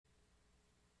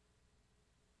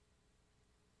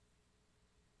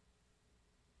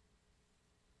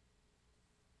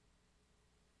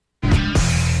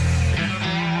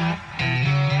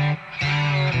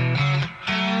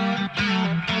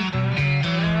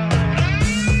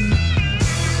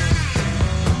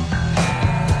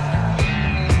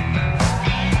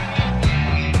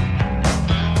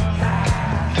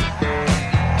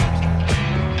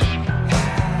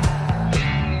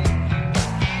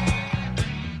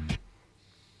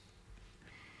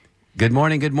Good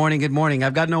morning, good morning, good morning.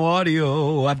 I've got no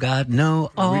audio. I've got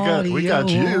no audio. We got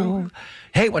you.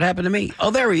 Hey, what happened to me?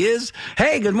 Oh, there he is.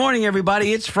 Hey, good morning,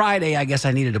 everybody. It's Friday. I guess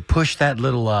I needed to push that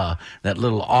little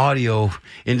audio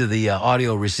into the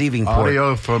audio receiving port.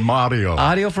 Audio from audio.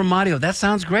 Audio from audio. That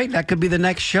sounds great. That could be the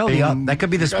next show. That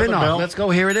could be the spinoff. Let's go.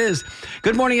 Here it is.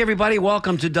 Good morning, everybody.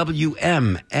 Welcome to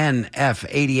WMNF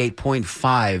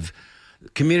 88.5.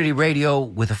 Community radio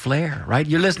with a flair, right?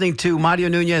 You're listening to Mario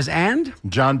Nunez and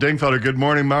John Dingfelder. Good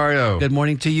morning, Mario. Good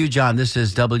morning to you, John. This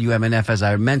is WMNF. As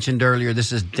I mentioned earlier,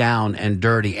 this is Down and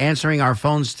Dirty. Answering our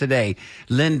phones today,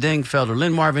 Lynn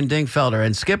Marvin Dingfelder.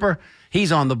 And Skipper,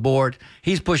 he's on the board.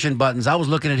 He's pushing buttons. I was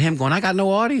looking at him going, I got no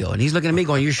audio. And he's looking at me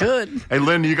going, you should. Hey,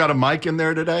 Lynn, you got a mic in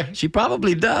there today? She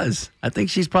probably does. I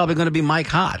think she's probably going to be mic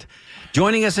hot.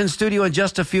 Joining us in studio in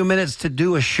just a few minutes to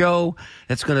do a show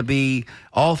that's going to be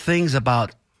all things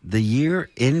about the year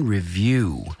in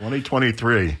review.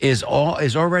 2023 is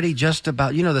already just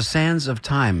about, the sands of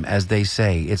time, as they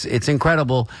say. It's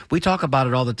incredible. We talk about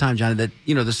it all the time, Johnny, that,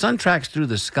 the sun tracks through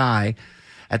the sky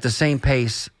at the same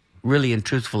pace, really and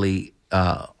truthfully,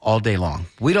 all day long.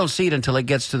 We don't see it until it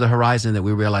gets to the horizon that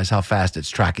we realize how fast it's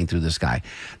tracking through the sky.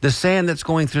 The sand that's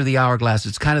going through the hourglass,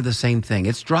 it's kind of the same thing.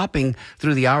 It's dropping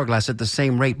through the hourglass at the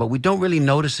same rate, but we don't really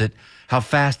notice it, how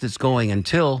fast it's going,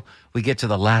 until we get to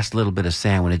the last little bit of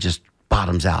sand when it just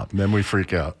bottoms out. And then we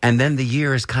freak out. And then the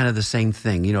year is kind of the same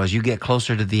thing. As you get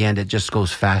closer to the end, it just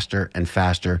goes faster and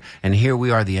faster. And here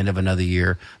we are, the end of another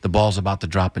year. The ball's about to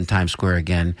drop in Times Square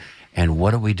again. And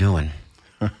what are we doing?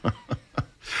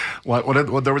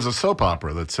 Well, there was a soap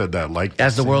opera that said that, like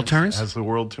as the world turns,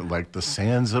 like the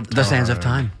sands of time. The sands of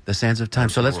time. The sands of time.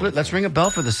 So let's ring a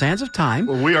bell for the sands of time.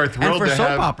 Well, we are thrilled and for to soap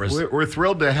have operas. We're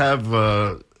thrilled to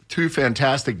have two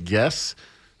fantastic guests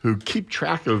who keep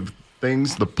track of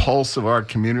things, the pulse of our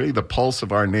community, the pulse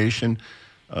of our nation,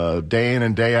 day in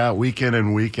and day out, week in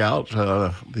and week out.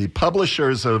 The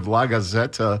publishers of La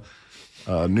Gazzetta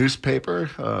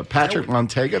newspaper, Patrick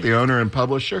Montega, the owner and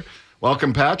publisher.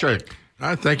 Welcome, Patrick.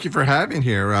 Thank you for having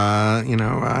here.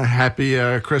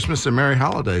 Happy Christmas and Merry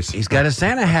Holidays. He's got a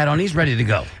Santa hat on. He's ready to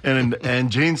go.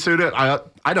 And Gene Suda,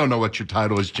 I don't know what your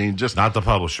title is, Gene. Just not the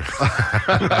publisher.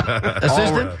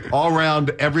 Assistant? All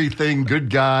around everything, good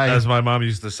guy. As my mom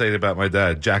used to say about my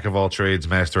dad, jack of all trades,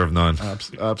 master of none.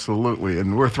 Absolutely.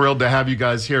 And we're thrilled to have you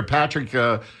guys here. Patrick,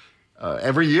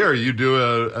 every year you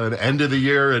do an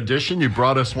end-of-the-year edition. You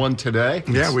brought us one today.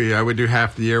 Yeah, we do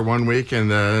half the year one week and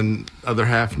then other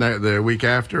half the week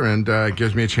after, and it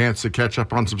gives me a chance to catch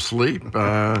up on some sleep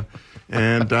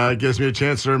and gives me a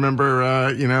chance to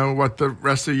remember, what the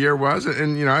rest of the year was.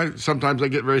 And, sometimes I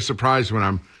get very surprised when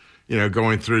I'm,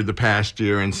 going through the past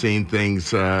year and seeing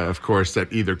things, of course,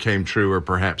 that either came true or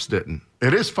perhaps didn't.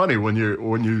 It is funny when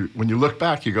you look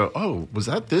back, you go, "Oh, was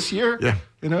that this year?" Yeah.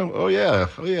 Oh yeah,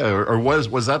 or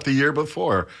was that the year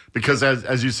before? Because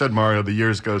as you said, Mario, the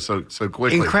years go so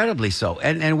quickly, incredibly so.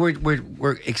 And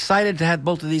we're excited to have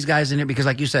both of these guys in here because,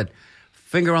 like you said,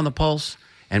 finger on the pulse.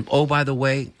 And oh, by the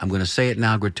way, I'm going to say it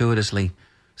now gratuitously.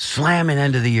 Slamming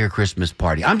end of the year Christmas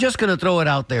party. I'm just going to throw it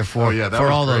out there for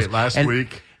all great. those last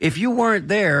week. If you weren't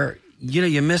there,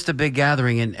 you missed a big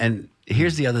gathering. And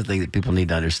here's the other thing that people need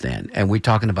to understand, and we're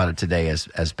talking about it today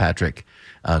as Patrick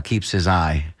keeps his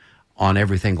eye on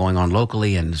everything going on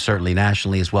locally and certainly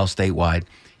nationally as well, statewide.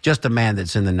 Just a man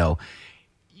that's in the know.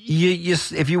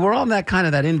 If you were on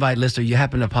that invite list, or you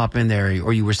happened to pop in there,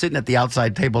 or you were sitting at the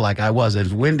outside table like I was,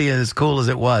 as windy and as cool as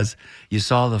it was, you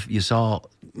saw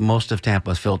most of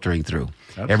Tampa filtering through.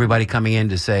 Absolutely. Everybody coming in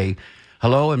to say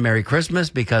hello and Merry Christmas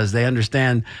because they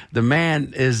understand the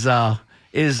man is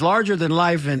larger than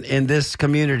life in this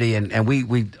community, and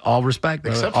we all respect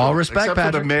except Patrick.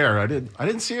 For the mayor. I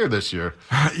didn't see her this year.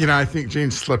 I think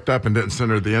Gene slipped up and didn't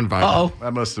send her the invite. Uh-oh.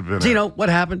 That must have been Gino, what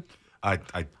happened? I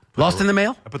lost in the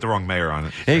mail? I put the wrong mayor on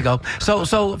it. There you go.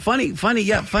 So funny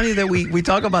that we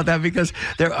talk about that because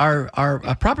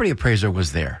our property appraiser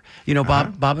was there.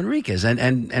 Bob Enriquez,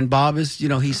 and Bob is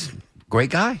he's a great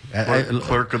guy.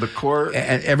 Clerk of the court.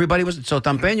 And everybody was so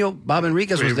Tampeño. Bob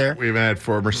Enriquez was there. We even had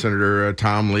former Senator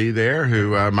Tom Lee there,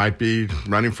 who might be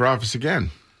running for office again.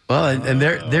 Well, and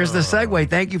there's the segue.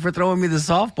 Thank you for throwing me the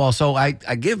softball. So I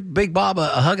give Big Bob a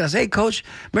hug. And I say, hey, Coach,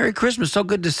 Merry Christmas. So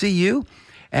good to see you.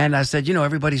 And I said,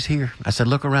 everybody's here. I said,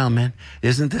 look around, man.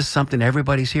 Isn't this something?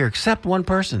 Everybody's here except one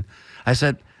person. I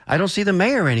said, I don't see the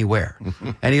mayor anywhere.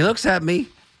 And he looks at me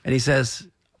and he says,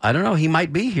 I don't know. He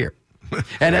might be here.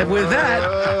 And with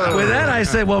that, I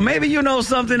said, well, maybe you know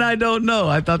something I don't know.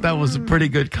 I thought that was a pretty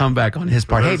good comeback on his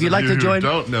part. Hey, if you'd like to join.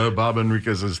 Don't know, Bob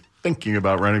Enriquez is thinking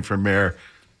about running for mayor,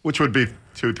 which would be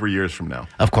 2 or 3 years from now.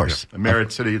 Of course. The mayor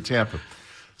at City of Tampa.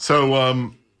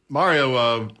 So,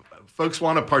 Mario, folks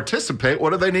want to participate.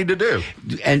 What do they need to do?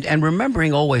 And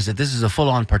remembering always that this is a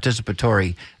full-on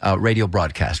participatory radio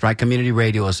broadcast, right? Community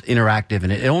radio is interactive,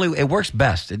 and it works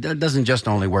best. It doesn't just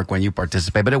only work when you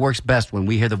participate, but it works best when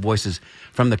we hear the voices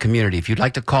from the community. If you'd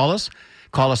like to call us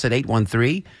at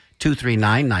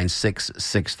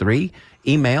 813-239-9663.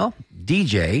 Email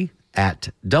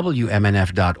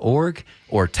dj@wmnf.org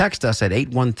or text us at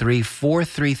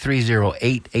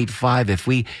 813-433-0885. If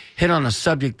we hit on a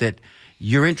subject that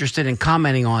you're interested in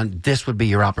commenting on, this would be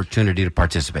your opportunity to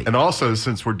participate. And also,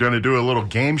 since we're going to do a little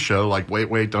game show, like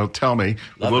Wait, Don't Tell Me,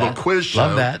 Love a little that. quiz show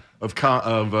Love that. of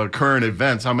current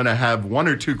events, I'm going to have one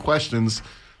or two questions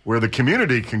where the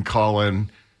community can call in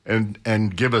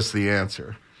and give us the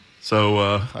answer.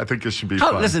 So I think this should be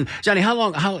fun. Listen, Johnny,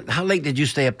 how late did you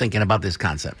stay up thinking about this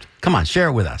concept? Come on, share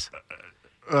it with us.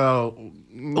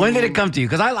 When did it come to you?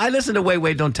 Because I listen to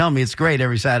Wait, Don't Tell Me. It's great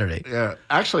every Saturday. Yeah,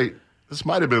 actually, this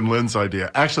might have been Lynn's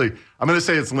idea. Actually, I'm going to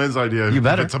say it's Lynn's idea. You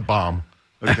better. If it's a bomb.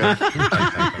 Okay.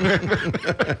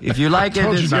 If you like it,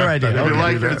 it's your idea. If you Okay.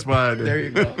 like it, it's my idea. There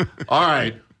you go. All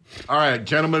right,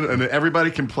 gentlemen, and everybody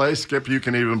can play. Skip, you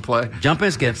can even play. Jump in,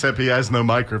 Skip. Except he has no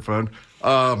microphone.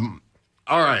 All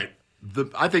right.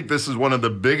 I think this is one of the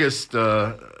biggest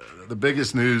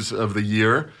news of the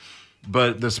year.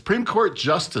 But the Supreme Court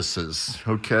justices,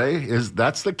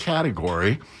 that's the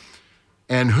category.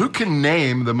 And who can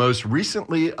name the most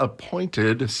recently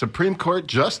appointed Supreme Court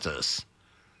justice?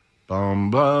 Bum,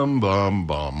 bum, bum,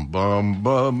 bum, bum,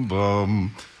 bum,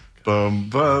 bum. Bum,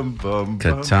 bum, bum,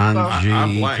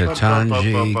 Ketanji.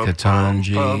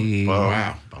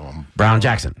 Wow. Brown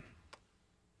Jackson.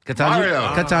 Mario.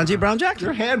 Ketanji Brown Jackson.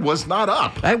 Your hand was not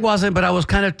up. I wasn't, but I was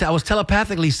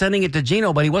telepathically sending it to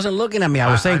Gino, but he wasn't looking at me. I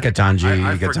was saying Ketanji.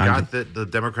 I Ketanji. forgot that the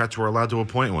Democrats were allowed to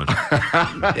appoint one.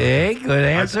 Hey, good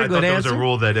answer. I Good thought there answer. was a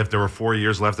rule that if there were 4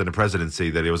 years left in the presidency,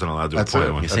 that he wasn't allowed to That's appoint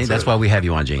it. one. You see, that's why we have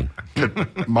you on, Gene.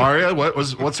 Mario,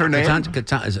 what's her name?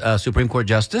 Supreme Court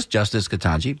Justice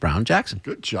Ketanji Brown Jackson.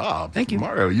 Good job. Thank you.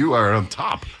 Mario, you are on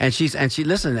top. And she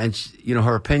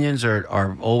her opinions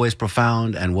are always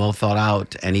profound and well thought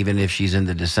out. And even if she's in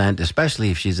the dissent, especially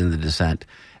if she's in the dissent,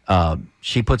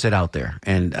 she puts it out there.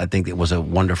 And I think it was a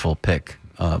wonderful pick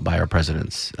by our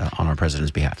presidents on our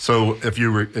president's behalf. So if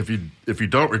you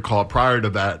don't recall, prior to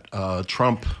that,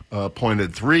 Trump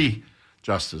appointed 3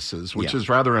 justices, which is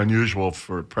rather unusual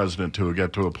for a president to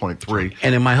get to appoint 3.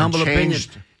 And in my humble opinion,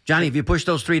 changed- Johnny, if you push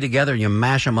those 3 together and you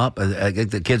mash them up,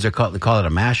 the kids they call it a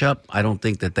mashup. I don't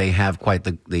think that they have quite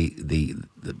the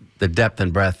depth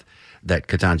and breadth that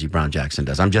Ketanji Brown Jackson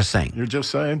does. I'm just saying. You're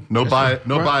just saying? No bias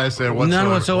there whatsoever.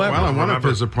 None whatsoever. Well, and one of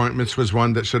his appointments was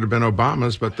one that should have been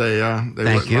Obama's, but they Thank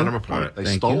wouldn't you. let him appoint. They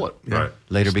Thank stole you. it. Yeah.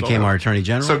 Later became our Attorney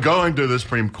General. So going to the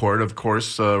Supreme Court, of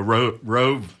course,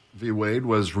 Roe v. Wade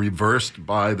was reversed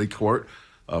by the court,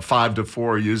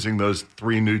 5-4, using those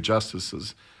 3 new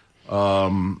justices.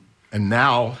 And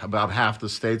now about half the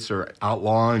states are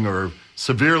outlawing or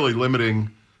severely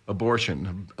limiting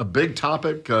abortion. A big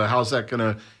topic. How's that going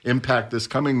to impact this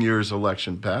coming year's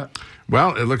election, Pat?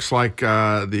 Well, it looks like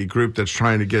the group that's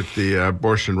trying to get the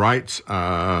abortion rights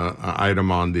item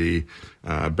on the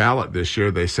ballot this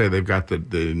year, they say they've got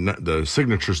the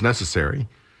signatures necessary.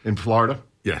 In Florida?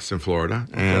 Yes, in Florida.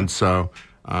 Okay. And so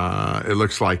it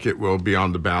looks like it will be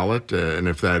on the ballot. And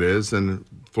if that is, then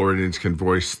Floridians can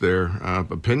voice their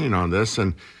opinion on this.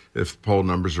 And if the poll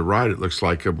numbers are right, it looks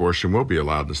like abortion will be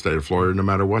allowed in the state of Florida no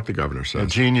matter what the governor says.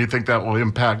 Gene, you think that will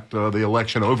impact the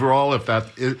election overall if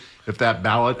that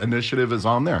ballot initiative is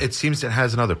on there? It seems it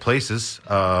has in other places,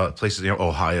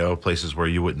 Ohio, places where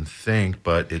you wouldn't think,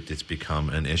 but it's become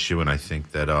an issue. And I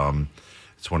think that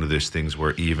it's one of those things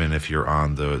where even if you're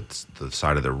on the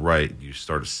side of the right, you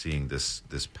start seeing this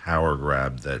power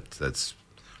grab that's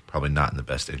probably not in the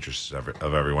best interests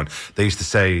of everyone. They used to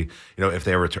say, if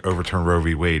they were to overturn Roe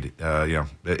v. Wade,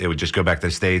 it would just go back to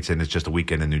the states and it's just a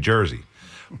weekend in New Jersey.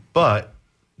 But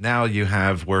now you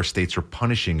have where states are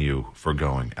punishing you for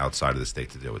going outside of the state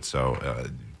to do it. So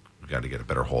we've got to get a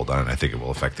better hold on it. I think it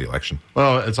will affect the election.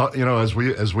 Well, it's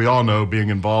as we all know, being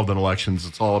involved in elections,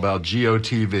 it's all about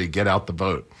GOTV, get out the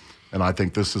vote. And I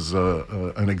think this is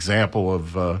an example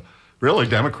of really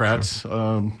Democrats,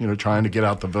 trying to get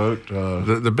out the vote.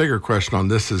 The bigger question on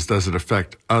this is, does it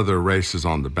affect other races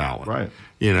on the ballot? Right.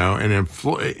 And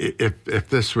if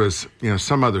this was,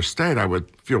 some other state, I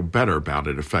would feel better about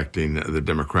it affecting the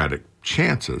Democratic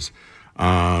chances.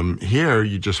 Here,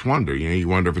 you just wonder. You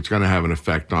wonder if it's going to have an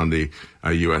effect on the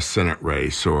U.S. Senate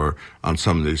race or on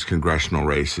some of these congressional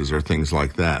races or things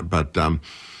like that. But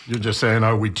You're just saying,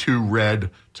 are we too red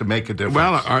to make a difference?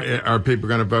 Well, are people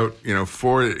going to vote,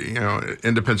 for,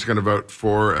 independents are going to vote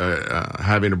for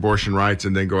having abortion rights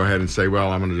and then go ahead and say,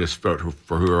 well, I'm going to just vote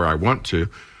for whoever I want to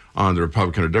on the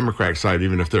Republican or Democratic side,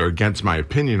 even if they're against my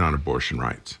opinion on abortion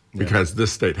rights? Because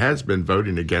this state has been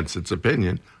voting against its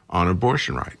opinion on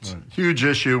abortion rights. Right. Huge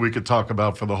issue we could talk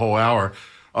about for the whole hour.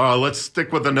 Let's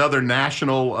stick with another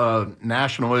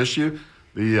national issue.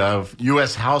 The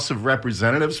U.S. House of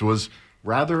Representatives was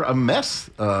rather a mess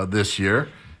this year,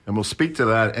 and we'll speak to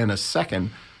that in a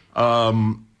second.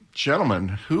 Gentlemen,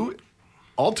 who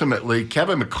ultimately,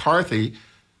 Kevin McCarthy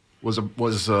was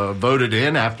voted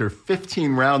in after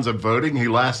 15 rounds of voting. He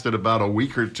lasted about a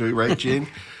week or two, right, Gene?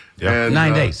 Yeah. And,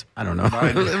 9 days. I don't know.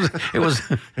 It was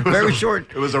very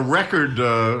short. It was a record,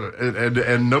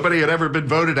 and nobody had ever been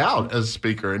voted out as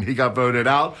Speaker, and he got voted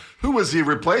out. Who was he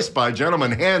replaced by?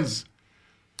 Gentlemen, hands.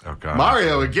 Oh, God.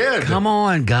 Mario again. Come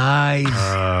on, guys.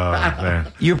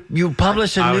 Man. You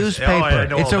publish a newspaper.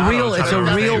 It's a real. He's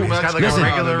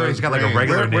got like a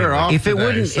regular name. We're off If it today,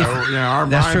 wouldn't, so, that's our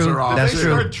minds true. are off. That's They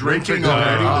true. start drinking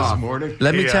already this morning.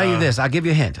 Let me tell you this. I'll give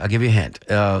you a hint.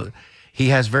 He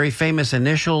has very famous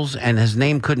initials, and his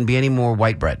name couldn't be any more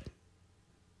white bread.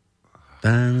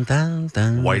 Dun, dun,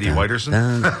 dun, Whitey dun, Whiterson?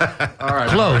 dun. All right.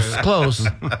 Close.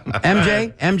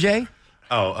 MJ? MJ?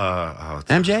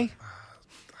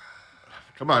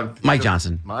 Come on. Mike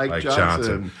Johnson. Mike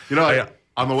Johnson.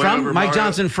 On the way over, From? Mike Mario,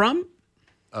 Johnson from?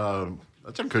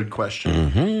 That's a good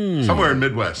question. Somewhere in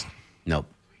Midwest. Nope.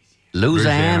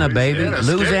 Louisiana, baby.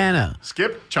 Louisiana.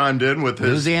 Skip chimed in with his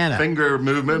Louisiana. finger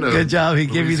movement. Good job. He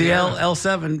gave you the Louisiana.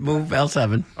 L7 move,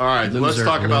 L7. All right, let's Loser,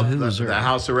 talk about loser. the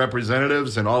House of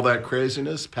Representatives and all that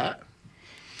craziness. Pat?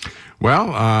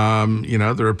 Well,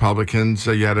 the Republicans,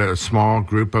 you had a small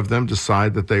group of them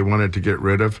decide that they wanted to get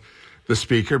rid of the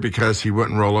Speaker because he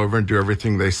wouldn't roll over and do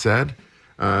everything they said.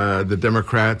 The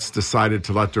Democrats decided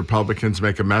to let the Republicans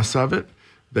make a mess of it.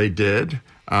 They did.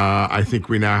 I think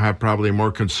we now have probably a more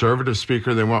conservative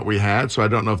Speaker than what we had, so I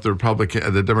don't know if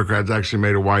the Democrats actually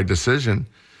made a wide decision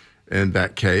in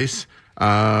that case.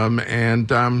 And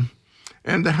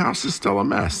the House is still a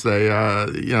mess. They,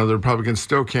 the Republicans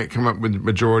still can't come up with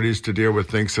majorities to deal with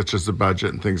things such as the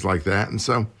budget and things like that. And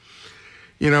so,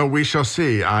 we shall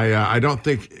see. I don't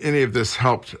think any of this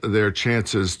helped their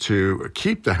chances to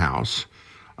keep the House.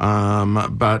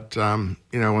 But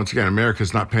once again,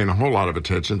 America's not paying a whole lot of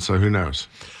attention, so who knows?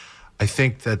 I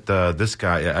think that this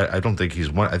guy, I don't think he's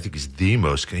one. I think he's he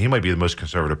might be the most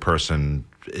conservative person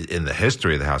in the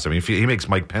history of the House. I mean, he makes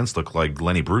Mike Pence look like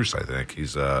Lenny Bruce, I think.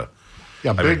 He's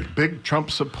big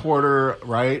Trump supporter,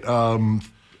 right?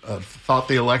 Thought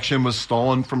the election was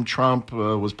stolen from Trump,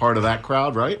 was part of that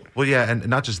crowd, right? Well, yeah, and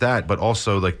not just that, but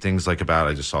also like things like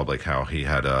I just saw like how he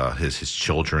had his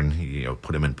children, he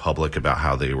put them in public about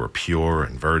how they were pure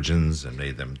and virgins, and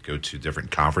made them go to different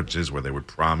conferences where they would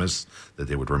promise that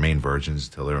they would remain virgins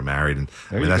until they were married. And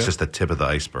that's just the tip of the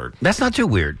iceberg. That's not too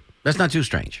weird. That's not too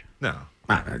strange. No.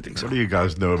 I don't think so. What do you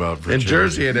guys know about Virginia? In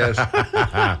Jersey, it is.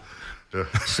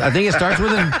 I think it starts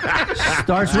with a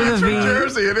V.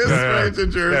 Jersey, it is strange in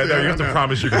Jersey. You have to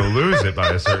promise you're going to lose it by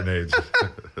a certain age.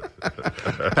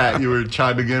 Pat, you were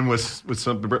chiming in with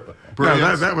some brilliance.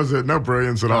 No, that was it. No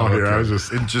brilliance at all here. I was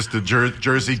just a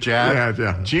Jersey jab.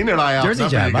 Yeah. Gene and I Jersey outnumber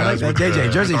jab. you I like guys that. with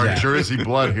JJ, Jersey our jab. Jersey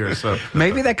blood here. So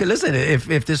Maybe that could listen.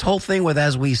 If this whole thing with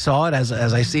as we saw it, as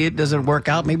I see it, doesn't work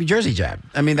out, maybe Jersey jab.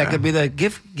 I mean, that could be the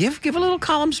give a little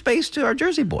column space to our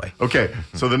Jersey boy. okay,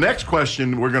 so the next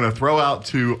question we're going to throw out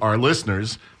to our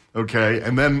listeners, okay,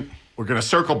 and then we're going to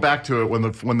circle back to it when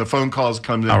the phone calls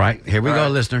come in. All right, here we All go,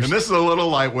 right? listeners. And this is a little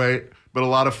lightweight, but a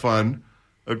lot of fun.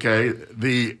 Okay,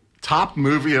 the top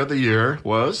movie of the year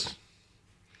was.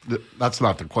 That's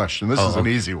not the question. This is an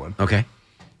easy one. Okay.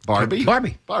 Barbie.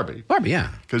 Barbie, yeah.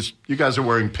 Because you guys are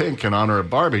wearing pink in honor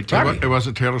of Barbie. It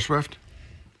wasn't Taylor Swift?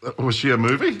 Was she a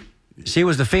movie? She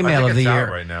was the female of the it's out year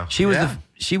right now. She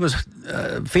was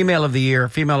female of the year,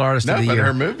 female artist No, of the but year.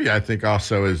 her movie, I think,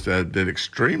 also did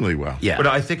extremely well. Yeah. But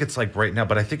I think it's like right now,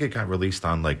 but I think it got released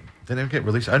on didn't it get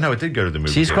released? Oh, no, it did go to the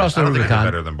movie. She's theaters. crossed the I don't think it's Rubicon.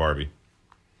 better than Barbie.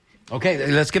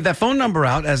 Okay, let's give that phone number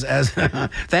out as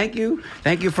thank you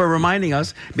for reminding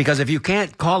us, because if you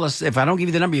can't call us, if I don't give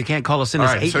you the number, you can't call us in. All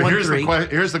It's right, so here's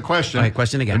the question. All right,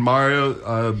 question again. And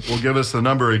Mario will give us the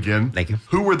number again. Thank you.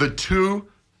 Who were the two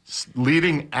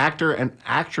leading actor and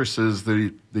actresses,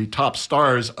 the top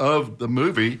stars of the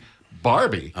movie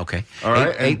Barbie? Okay. All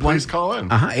right, and please call in.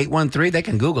 813. They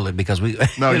can Google it because we.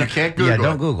 No, you can't Google Yeah, it.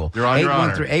 don't Google. You're on your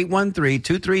honor.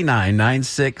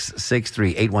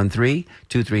 813-239-9663.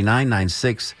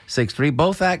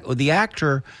 813-239-9663. The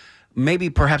actor maybe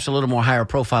perhaps a little more higher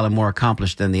profile and more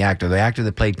accomplished than the actor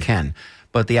that played Ken.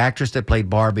 But the actress that played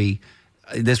Barbie,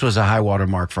 this was a high water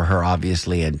mark for her,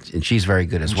 obviously, and she's very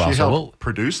good as well. She So helped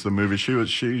produce the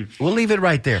movie. We'll leave it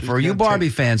right there. For you Barbie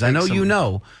fans, I know you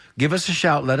know. Give us a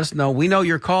shout. Let us know. We know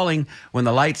you're calling when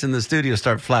the lights in the studio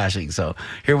start flashing. So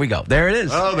here we go. There it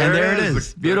is. Oh, there it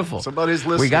is. Beautiful. Somebody's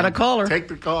listening. We got a caller. Take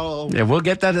the call. Yeah, we'll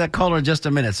get that caller in just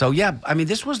a minute. So, yeah, I mean,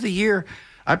 this was the year.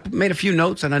 I made a few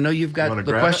notes, and I know you've got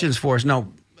the questions for us.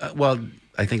 No, well,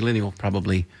 I think Lenny will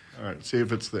probably. All right, see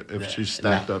if she's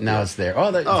stacked up. Now it's there.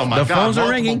 My the God, phones are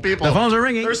ringing. People. The phones are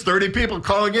ringing. There's 30 people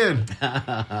calling in.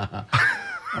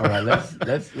 All right, let's.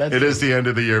 It is the end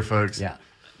of the year, folks. Yeah.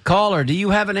 Caller, do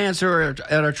you have an answer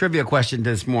at our trivia question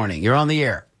this morning? You're on the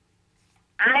air.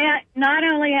 I not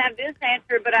only have this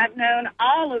answer, but I've known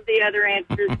all of the other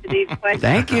answers to these questions.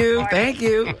 Thank you.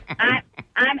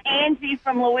 I'm Angie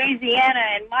from Louisiana,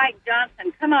 and Mike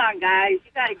Johnson. Come on, guys.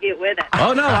 You got to get with it.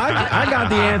 Oh, no, I got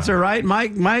the answer right.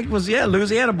 Mike was,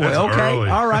 Louisiana boy. That's okay, early.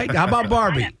 All right. How about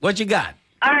Barbie? What you got?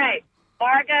 All right.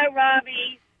 Margot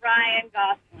Robbie, Ryan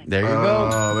Gosling. There you go.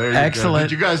 Oh, there you Excellent. go.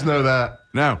 Did you guys know that?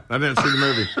 No, I didn't see the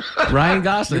movie. Ryan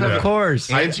Gosling, of course.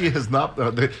 Angie has not.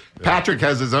 Patrick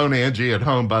has his own Angie at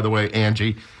home, by the way,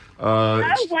 Angie. Oh,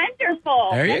 wonderful.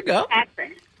 There you go.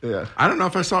 Patrick. Yeah. I don't know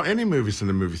if I saw any movies in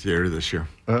the movie theater this year.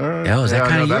 Is that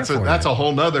kind of year that's for you? that's a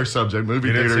whole nother subject. Movie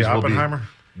You didn't theaters see will be Oppenheimer?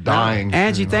 dying.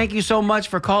 Angie, thank you so much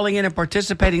for calling in and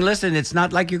participating. Listen, it's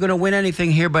not like you're going to win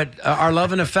anything here, but our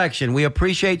love and affection. We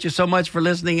appreciate you so much for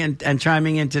listening and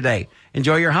chiming in today.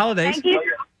 Enjoy your holidays. Thank you.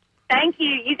 Thank you.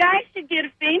 You guys should get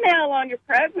a female on your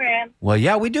program. Well,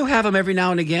 yeah, we do have them every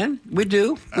now and again. We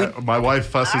do. My wife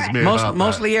fusses me about that.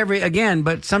 Mostly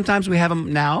but sometimes we have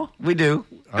them now. We do.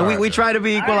 And we try to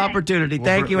be equal opportunity.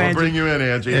 Thank you, Angie. We'll bring you in,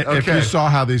 Angie. If you saw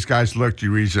how these guys looked,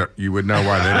 you would know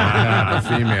why they didn't have a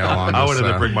female on I this. would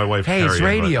have to bring my wife. Hey, it's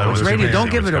Carrie in, radio. but It's I was radio. amazing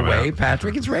Don't give what's it coming away, out.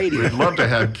 Patrick. It's radio. We'd love to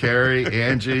have Carrie,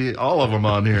 Angie, all of them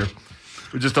on here.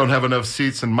 We just don't have enough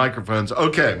seats and microphones.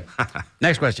 Okay.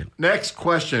 Next question. Next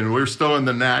question. We're still in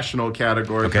the national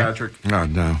category, Patrick. Oh,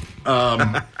 no.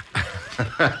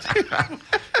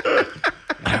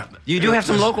 You do have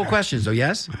some local questions, though,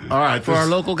 yes? All right. For our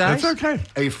local guys? That's okay.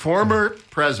 A former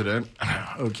president,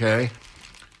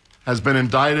 has been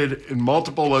indicted in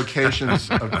multiple locations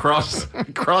across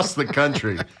the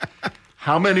country.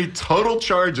 How many total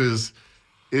charges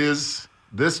is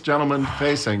this gentleman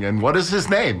facing, and what is his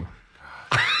name?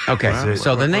 Okay,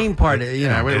 so the name part, we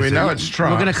know it's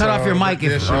Trump. We're going to cut off your mic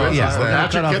if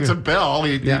Patrick gets a bell.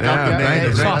 He got the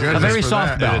name. a very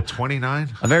soft bell. 29?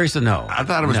 A very no. I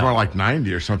thought it was more like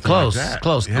 90 or something Close, like that.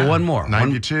 close. Yeah. Go one more.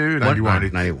 92,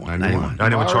 91. 91.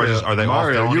 91 charges. Are they all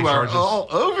Mario, felony you are charges? all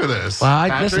over this. Well,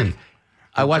 Patrick. listen,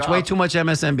 I watch way too much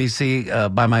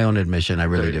MSNBC by my own admission. I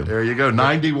really do. There you go.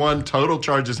 91 total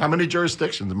charges. How many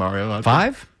jurisdictions, Mario?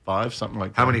 5? 5, something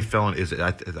like that. How many felony is it? I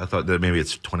thought that maybe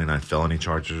it's 29 felony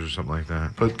charges or something like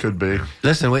that. But could be.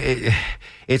 Listen,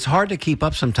 it's hard to keep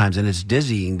up sometimes, and it's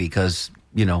dizzying because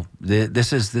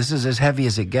this is as heavy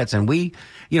as it gets. And I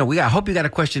hope you got a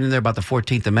question in there about the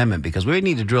 14th Amendment, because we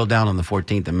need to drill down on the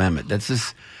 14th Amendment. This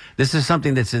is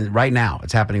something that's right now.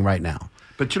 It's happening right now.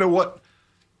 But you know what?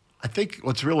 I think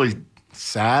what's really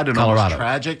sad and Colorado. almost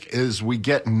tragic is we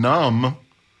get numb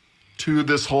to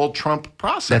this whole Trump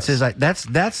process.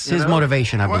 That's his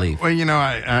motivation, I believe. Well,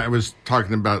 I was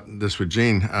talking about this with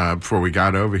Gene before we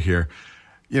got over here.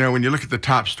 When you look at the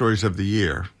top stories of the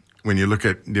year, when you look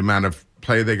at the amount of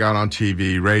play they got on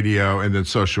TV, radio, and then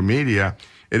social media,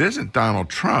 it isn't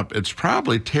Donald Trump. It's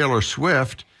probably Taylor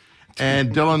Swift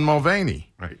and Dylan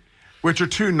Mulvaney, Right. which are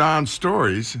two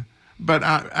non-stories, but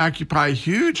occupy a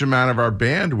huge amount of our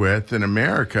bandwidth in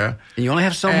America. And you only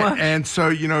have so much. And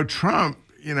so, Trump,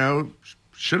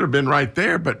 should have been right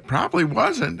there, but probably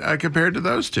wasn't compared to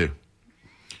those two.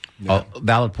 Oh,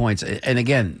 valid points. And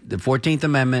again, the 14th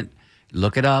Amendment,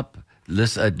 look it up.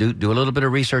 Listen, do a little bit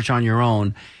of research on your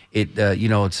own. It's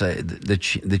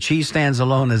the cheese stands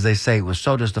alone, as they say. Well,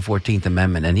 so does the 14th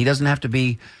Amendment, and he doesn't have to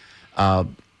be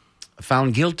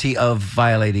found guilty of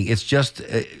violating. It's just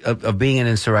of being an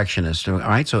insurrectionist. All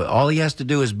right, so all he has to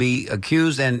do is be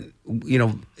accused, and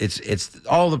it's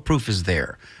all the proof is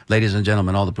there, ladies and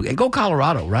gentlemen. All the proof, and go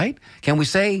Colorado, right? Can we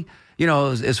say?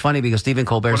 It's funny because Stephen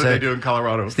Colbert said. What did they do in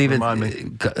Colorado? Remind me.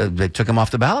 They took him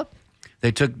off the ballot.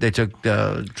 They took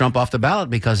Trump off the ballot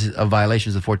because of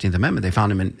violations of the 14th Amendment. They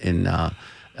found him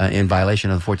in violation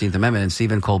of the 14th Amendment. And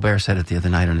Stephen Colbert said it the other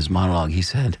night on his monologue. He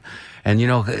said, and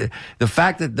the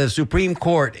fact that the Supreme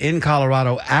Court in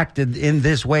Colorado acted in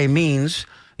this way means,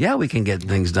 yeah, we can get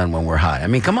things done when we're high. I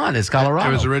mean, come on, it's Colorado.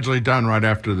 It was originally done right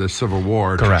after the Civil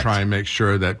War Correct. to try and make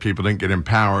sure that people didn't get in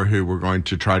power who were going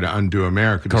to try to undo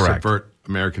America, to Correct. subvert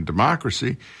American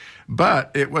democracy. But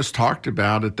it was talked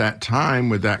about at that time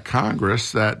with that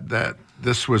Congress that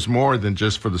this was more than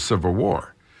just for the Civil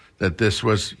War, that this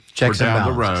was Checks for and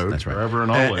down the balances. road. That's right. Forever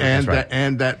and always. And,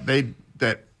 That's right.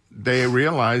 that they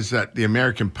realized that the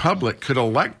American public could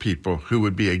elect people who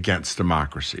would be against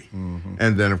democracy. Mm-hmm.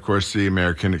 And then, of course, the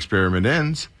American experiment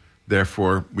ends.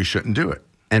 Therefore, we shouldn't do it.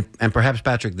 And perhaps,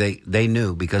 Patrick, they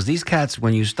knew, because these cats,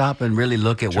 when you stop and really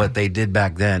look at what they did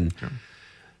back then,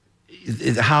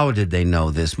 how did they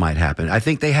know this might happen? I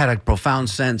think they had a profound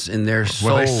sense in their souls.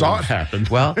 Well, they saw it happen.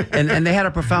 Well, and they had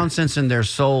a profound sense in their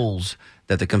souls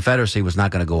that the Confederacy was not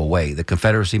going to go away. The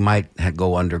Confederacy might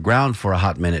go underground for a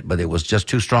hot minute, but it was just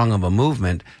too strong of a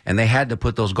movement, and they had to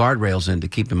put those guardrails in to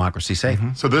keep democracy safe.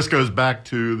 So this goes back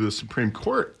to the Supreme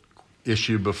Court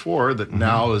issue before that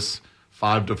now is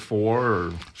 5-4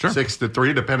 or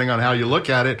 6-3, depending on how you look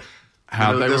at it.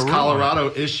 How they this were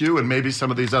Colorado issue and maybe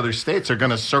some of these other states are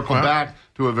going to circle back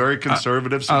to a very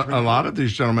conservative Supreme A lot of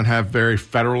these gentlemen have very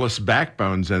Federalist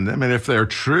backbones in them, and if they're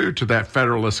true to that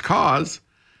Federalist cause,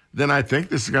 then I think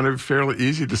this is going to be a fairly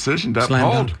easy decision to Slam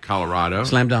uphold dunk. Colorado.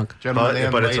 Slam dunk. Gentlemen and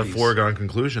But it's a ladies. foregone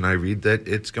conclusion. I read that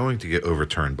it's going to get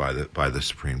overturned by the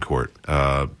Supreme Court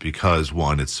because,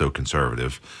 one, it's so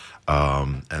conservative,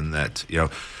 and that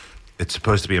it's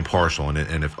supposed to be impartial.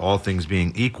 And if all things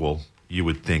being equal, you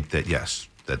would think that yes,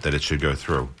 that it should go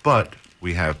through. But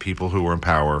we have people who are in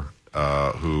power,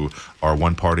 who are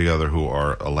one party or the other, who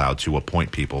are allowed to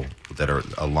appoint people that are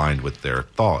aligned with their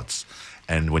thoughts.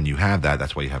 And when you have that,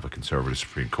 that's why you have a conservative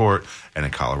Supreme Court. And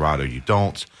in Colorado, you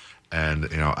don't. And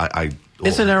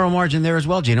It's a narrow margin there as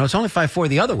well, Gino. It's only 5-4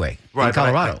 the other way in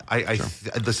Colorado.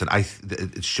 Listen.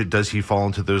 Does he fall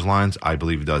into those lines? I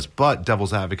believe he does. But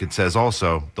devil's advocate says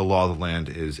also the law of the land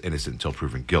is innocent until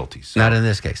proven guilty. So, Not in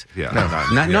this case. Yeah. No,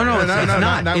 it's not.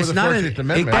 Not with It's the not. 14th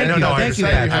Amendment. Thank I you. know, I Thank you,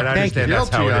 understand. Patrick. I Thank you. understand. That's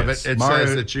how Guilty it of is. it. It Mario-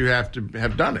 says that you have to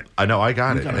have done it. I know. I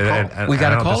got it. And We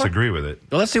got I a don't caller? disagree with it.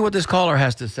 Well, let's see what this caller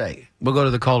has to say. We'll go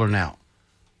to the caller now.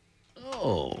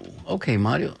 Oh, okay,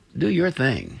 Mario. Do your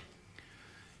thing.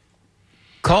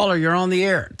 Caller, you're on the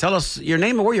air. Tell us your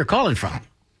name and where you're calling from.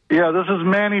 Yeah, this is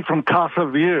Manny from Casa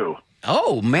View.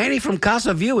 Oh, Manny from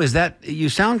Casa View. Is that, you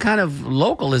sound kind of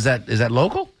local. Is that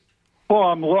local? Well,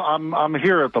 I'm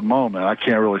here at the moment. I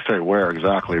can't really say where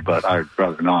exactly, but I'd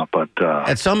rather not. But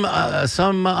At some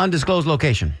undisclosed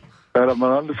location. at an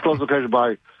undisclosed location,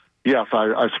 yes,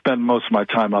 I spend most of my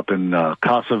time up in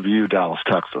Casa View, Dallas,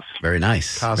 Texas. Very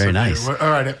nice. Casa Very View. nice. All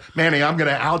right, Manny, I'm going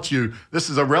to out you.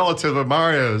 This is a relative of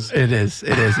Mario's. It is.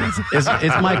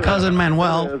 It's my cousin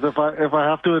Manuel. If I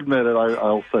have to admit it,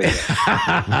 I'll say it.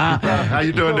 How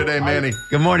you doing today, Manny?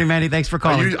 Good morning, Manny. Thanks for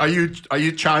calling. Are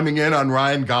you chiming in on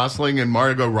Ryan Gosling and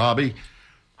Margot Robbie?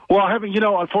 Well, I haven't.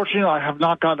 Unfortunately, I have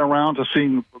not gotten around to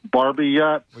seeing Barbie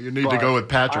yet. Well, you need to go with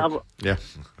Patrick. Yeah.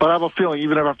 But I have a feeling,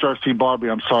 even after I see Barbie,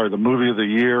 I'm sorry, the movie of the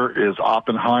year is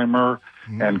Oppenheimer,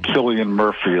 and Cillian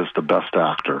Murphy is the best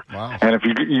actor. Wow. And if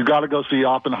you got to go see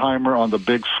Oppenheimer on the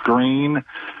big screen,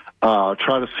 try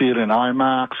to see it in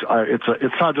IMAX.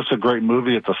 It's not just a great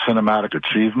movie; it's a cinematic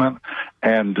achievement,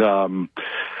 and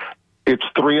it's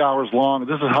 3 hours long.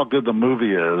 This is how good the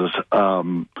movie is.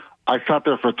 I sat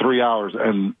there for 3 hours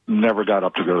and never got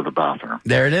up to go to the bathroom.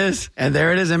 There it is. And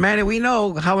there it is. And Manny, we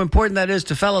know how important that is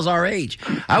to fellas our age.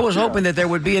 I was hoping that there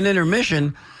would be an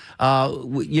intermission,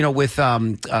 with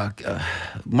Martin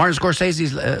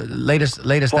Scorsese's latest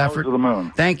Flowers effort. to the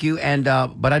Moon. Thank you. And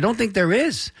but I don't think there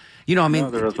is. I mean, No,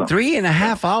 there isn't.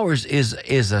 3.5 hours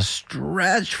is a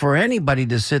stretch for anybody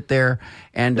to sit there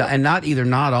and not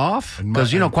nod off.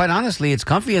 Because, quite honestly, it's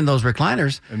comfy in those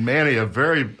recliners. And Manny, a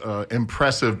very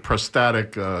impressive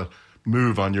prostatic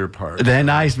move on your part. They're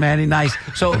nice, Manny, nice.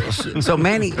 So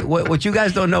Manny, what you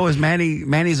guys don't know is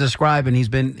Manny's a scribe, and he's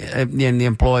been in the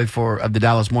employ of the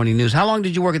Dallas Morning News. How long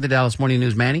did you work at the Dallas Morning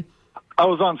News, Manny? I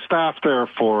was on staff there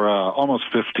for almost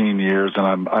 15 years,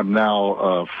 and I'm now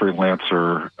a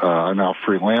freelancer. I now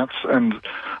freelance, and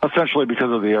essentially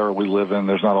because of the era we live in,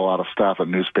 there's not a lot of staff at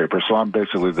newspapers, so I'm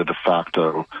basically the de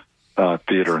facto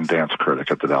theater and dance critic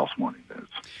at the Dallas Morning News.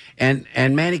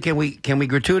 And Manny, can we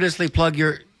gratuitously plug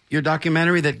your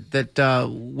documentary that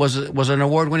was an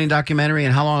award-winning documentary,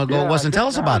 and how long ago it was? And tell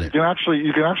us about it. You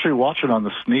can actually watch it on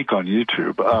the Sneak on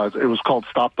YouTube. It was called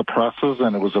Stop the Presses,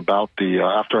 and it was about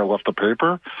after I left the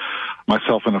paper,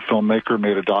 myself and a filmmaker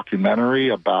made a documentary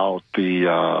about the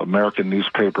American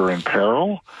newspaper in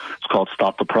peril. It's called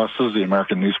Stop the Presses, the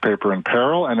American newspaper in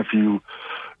peril. And if you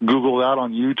Google that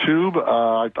on YouTube.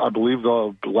 I believe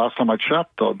the last time I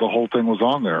checked, the whole thing was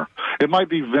on there. It might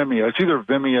be Vimeo. It's either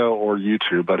Vimeo or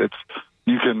YouTube, but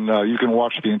you can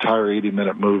watch the entire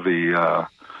 80-minute movie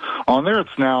on there.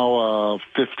 It's now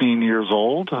 15 years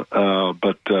old,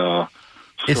 but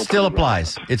it still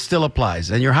applies. It still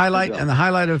applies. And your highlight and the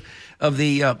highlight of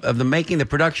the making, the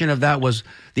production of that was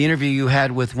the interview you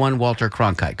had with one Walter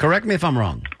Cronkite. Correct me if I'm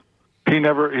wrong. He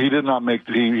did not make.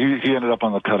 He ended up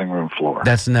on the cutting room floor.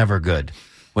 That's never good.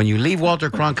 When you leave Walter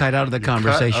Cronkite out of the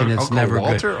conversation, it's Uncle never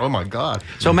Walter? good. Oh my God!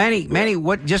 So Manny,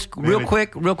 what? Just real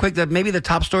quick, that maybe the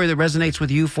top story that resonates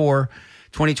with you for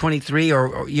 2023,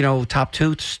 or top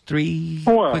 2, 3.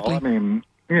 Well, quickly? I mean,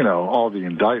 all the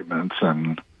indictments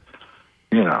and.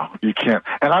 You can't,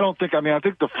 and I don't think. I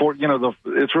think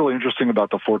it's really interesting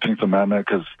about the 14th Amendment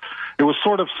because it was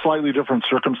sort of slightly different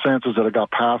circumstances that it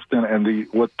got passed in, and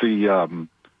what Trump's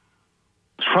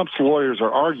lawyers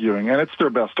are arguing, and it's their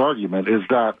best argument, is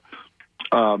that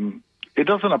it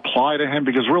doesn't apply to him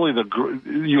because really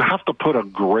you have to put a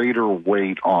greater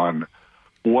weight on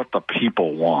what the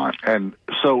people want, and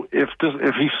so if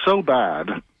he's so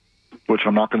bad. Which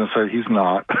I'm not going to say he's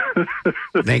not.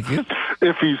 Thank you.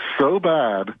 If he's so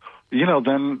bad,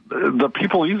 then the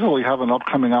people easily have an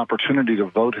upcoming opportunity to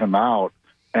vote him out,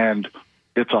 and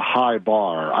it's a high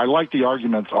bar. I like the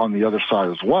arguments on the other side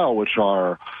as well, which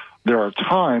are there are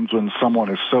times when someone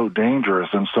is so dangerous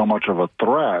and so much of a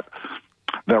threat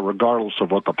that regardless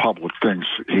of what the public thinks,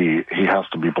 he has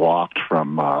to be blocked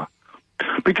from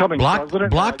becoming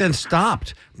president. Blocked and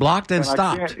stopped. Blocked and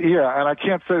stopped. And I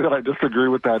can't say that I disagree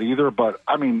with that either, but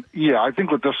I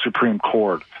think with the Supreme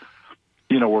Court,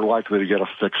 we're likely to get a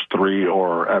 6-3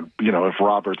 or, if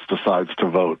Roberts decides to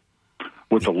vote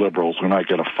with the liberals, we might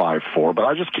get a 5-4. But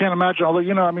I just can't imagine, although,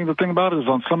 the thing about it is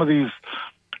on some of these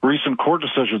recent court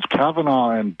decisions,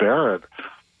 Kavanaugh and Barrett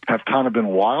have kind of been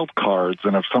wild cards,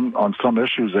 and on some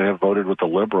issues they have voted with the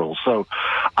liberals. So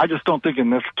I just don't think in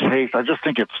this case, I just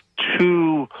think it's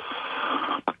too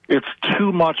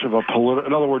much of a political.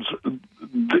 In other words,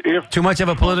 too much of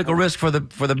a political risk for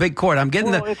the big court. I'm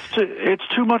getting it's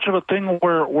too much of a thing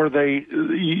where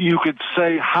you could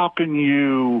say, how can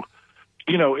you?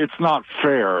 It's not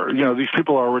fair. These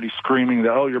people are already screaming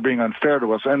that, you're being unfair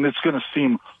to us, and it's going to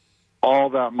seem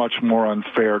all that much more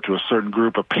unfair to a certain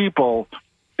group of people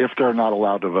if they're not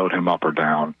allowed to vote him up or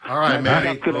down. All right, Manny.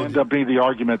 That's going to end up being the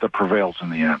argument that prevails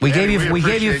in the end. We gave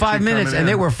you 5 minutes, and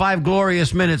they were 5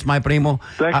 glorious minutes, my primo.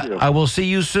 Thank you. I will see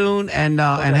you soon, and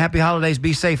happy holidays.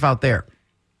 Be safe out there.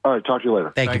 All right, talk to you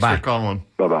later. Thanks you. Bye. For calling.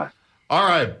 Bye-bye. All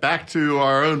right, back to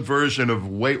our own version of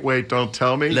Wait, Don't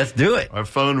Tell Me. Let's do it. Our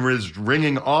phone is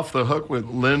ringing off the hook.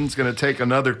 Lynn's going to take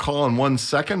another call in 1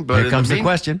 second. But Here comes the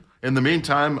question. In the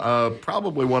meantime,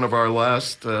 probably one of our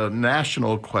last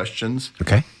national questions.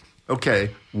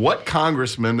 Okay, what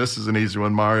congressman, this is an easy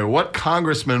one, Mario, what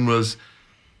congressman was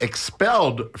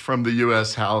expelled from the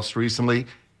U.S. House recently?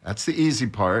 That's the easy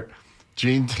part.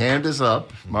 Gene's hand is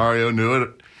up. Mario knew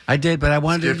it. I did, but I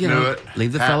wanted Skip to,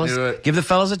 leave the Pat fellas, give the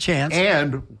fellas a chance.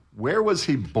 And where was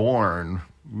he born?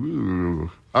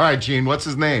 Ooh. All right, Gene, what's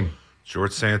his name?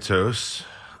 George Santos.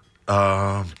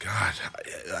 God,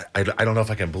 I don't know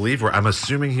if I can believe I'm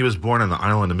assuming he was born on the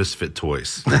island of misfit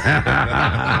toys. Good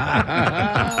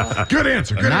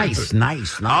answer. Nice.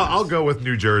 I'll go with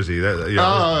New Jersey.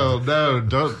 Oh, no,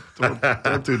 don't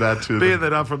do that to Being them.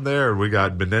 that I'm from there, we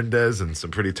got Menendez and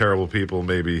some pretty terrible people.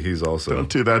 Maybe he's also. Don't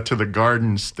do that to the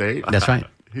Garden State. That's right.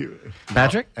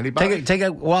 Patrick, Anybody? take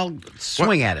a wild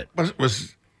swing at it.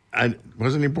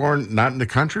 Wasn't he born not in the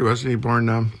country? Wasn't he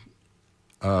born?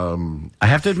 I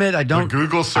have to admit, I don't.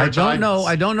 Google search. I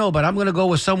don't know, but I'm going to go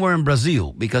with somewhere in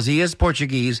Brazil because he is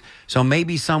Portuguese. So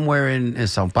maybe somewhere in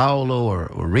São Paulo or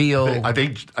Rio. I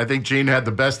think Gene had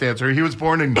the best answer. He was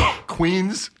born in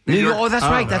Queens, New York. Oh, that's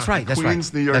right. That's right.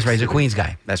 Queens, New York. That's right. He's a City. Queens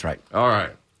guy. That's right. All right.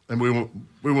 And we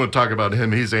won't talk about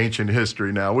him. He's ancient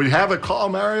history now. We have a call,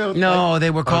 Mario? No,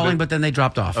 they were calling, but then they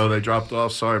dropped off. Oh, they dropped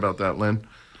off. Sorry about that, Lynn.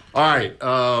 All right.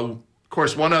 Of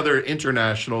course, two other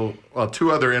international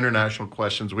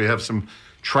questions. We have some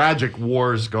tragic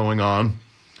wars going on.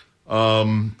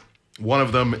 One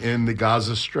of them in the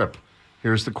Gaza Strip.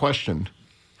 Here's the question.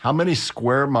 How many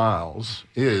square miles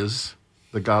is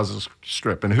the Gaza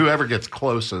Strip? And whoever gets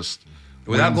closest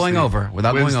Without going over.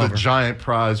 wins the giant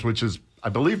prize, which is, I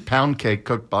believe, pound cake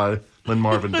cooked by Lynn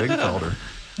Marvin Dingfelder.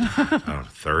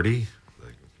 30?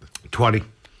 20.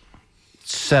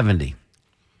 70.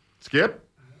 Skip?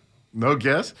 No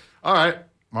guess? All right.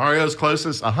 Mario's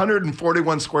closest,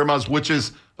 141 square miles, which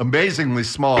is amazingly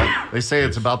small. They say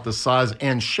it's about the size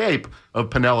and shape of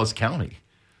Pinellas County.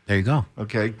 There you go.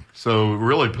 Okay, so it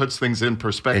really puts things in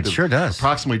perspective. It sure does.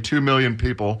 Approximately 2 million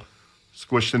people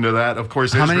squished into that. Of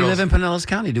course, How many Israel's- live in Pinellas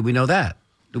County? Do we know that?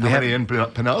 Do we How have? many in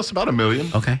Pinellas? About 1 million.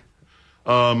 Okay.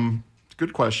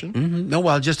 Good question. No,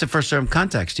 well, just for some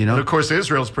context, you know. And of course,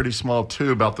 Israel's pretty small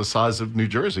too, about the size of New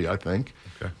Jersey, I think.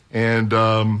 Okay. And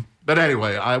but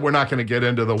anyway, we're not going to get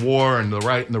into the war and the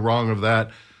right and the wrong of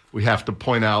that. We have to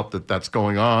point out that that's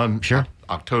going on. Sure.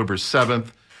 October 7th,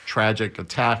 tragic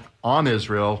attack on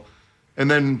Israel, and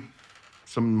then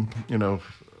some,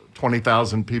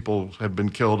 20,000 people have been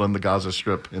killed on the Gaza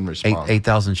Strip in response.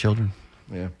 8,000 children.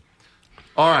 Yeah.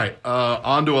 All right.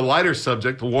 On to a lighter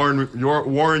subject: the war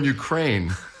in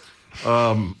Ukraine.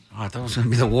 Oh, I thought it was going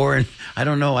to be the war. I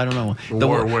don't know. The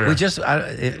war where? We just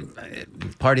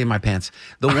party in my pants.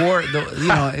 The war,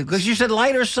 because you said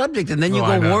lighter subject, and then you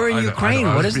I go know, war in I know, Ukraine. I know.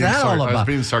 I What was is being that all I was about?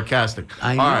 being sarcastic.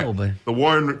 I All know, but- the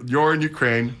war in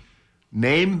Ukraine.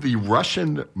 Name the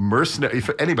Russian mercenary. If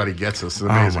anybody gets this, it's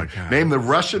amazing. my God. Name the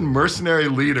Russian mercenary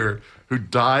leader who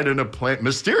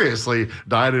mysteriously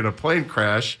died in a plane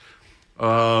crash.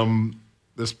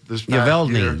 This past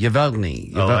year.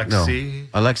 Yevgeny.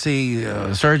 Alexei,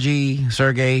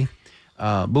 Sergei,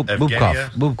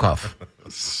 Bubkov.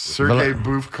 Sergei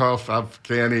Bubkov,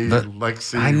 Afghani,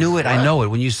 Alexei. I knew it. I know it.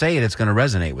 When you say it, it's going to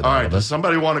resonate with All all right, of does us.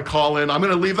 somebody want to call in? I'm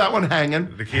going to leave that one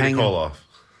hanging. Nikita Koloff.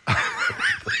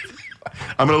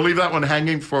 I'm going to leave that one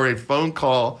hanging for a phone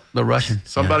call. The Russian.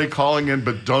 Somebody calling in,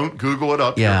 but don't Google it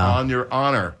up. Yeah. You're on your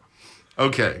honor.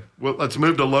 Okay, well, let's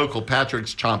move to local.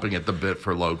 Patrick's chomping at the bit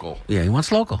for local. Yeah, he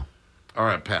wants local. All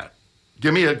right, Pat.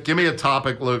 Give me a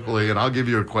topic locally, and I'll give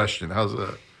you a question. How's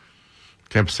that?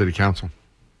 Tampa City Council.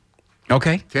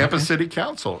 Okay. Tampa City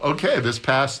Council. Okay, this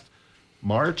past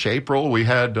March, April, we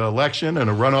had an election and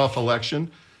a runoff election,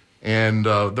 and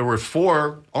there were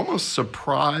 4 almost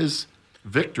surprise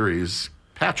victories.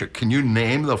 Patrick, can you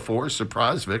name the 4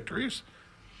 surprise victories?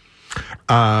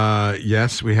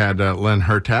 Yes, we had Len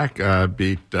Hertak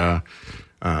beat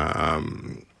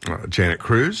Janet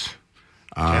Cruz,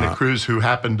 Janet Cruz, who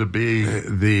happened to be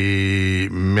the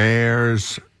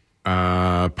mayor's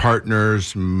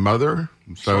partner's mother.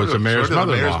 So it's a mayor's sort of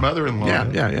the mother-in-law. mayor's mother-in-law.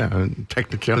 Yeah.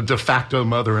 Technically, the de facto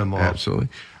mother-in-law. absolutely.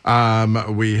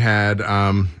 We had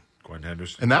Gwen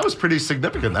Henderson. And that was pretty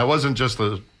significant. That wasn't just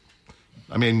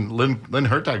Lynn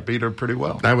Hertak beat her pretty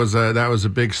well. that was a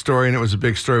big story, and it was a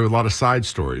big story with a lot of side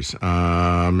stories,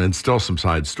 and still some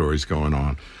side stories going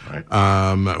on.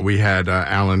 Right. We had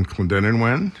Alan Clendenin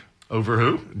win. Over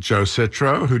who? Joe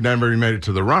Citro, who never made it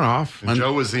to the runoff. And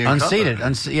Joe was the incumbent.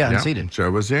 Unseated.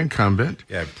 Joe was the incumbent.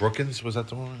 Yeah, Brookins, was that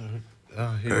the one?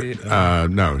 He beat?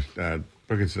 No,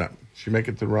 Brookins not. Did she make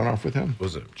it to the runoff with him?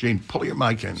 Was it? Gene, pull your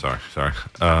mic in. Sorry.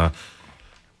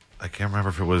 I can't remember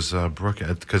if it was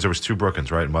Brookins, because there was 2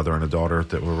 Brookins, right? Mother and a daughter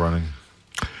that were running.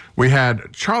 We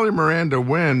had Charlie Miranda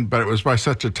win, but it was by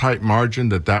such a tight margin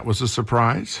that was a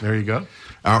surprise. There you go.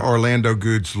 Orlando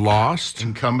Goods lost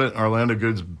Incumbent Orlando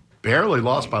Goods barely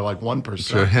lost by like 1%.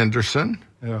 to Henderson.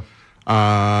 Yeah.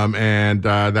 And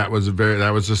that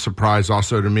was a surprise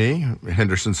also to me.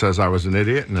 Henderson says I was an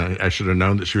idiot, and I should have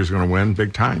known that she was going to win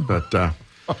big time. But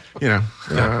Yeah,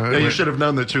 you should have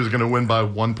known that she was going to win by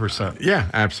 1%. Yeah,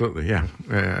 absolutely. Yeah.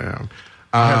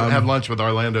 I had lunch with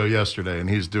Orlando yesterday, and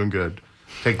he's doing good.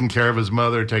 Taking care of his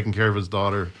mother, taking care of his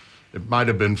daughter. It might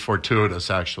have been fortuitous,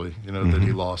 actually, that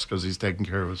he lost because he's taking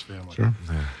care of his family. Sure.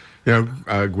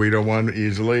 Guido won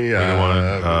easily.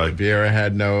 won. Vieira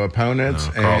had no opponents.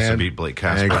 Carlson beat Blake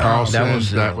Casper. And Carlson, That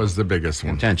that was, was the biggest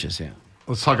one. Contentious, yeah.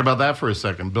 Let's talk about that for a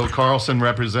second. Bill Carlson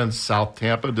represents South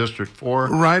Tampa, District 4.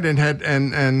 Right, and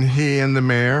he and the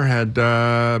mayor had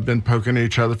been poking at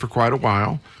each other for quite a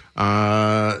while.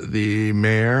 The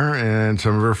mayor and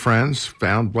some of her friends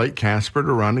found Blake Casper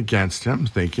to run against him,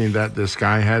 thinking that this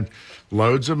guy had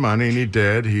loads of money, and he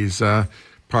did. He's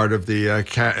part of the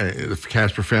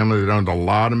Casper family that owned a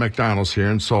lot of McDonald's here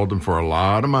and sold them for a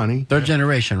lot of money. 3rd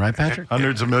generation, right, Patrick?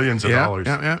 Hundreds of millions of dollars.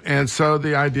 Yeah. And so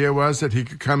the idea was that he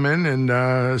could come in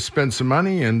and spend some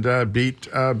money and beat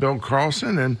Bill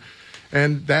Carlson,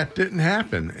 and that didn't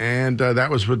happen. And that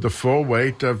was with the full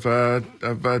weight of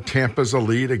Tampa's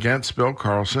elite against Bill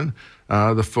Carlson,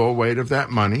 the full weight of that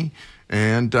money.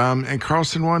 And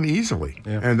Carlson won easily.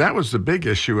 Yeah. And that was the big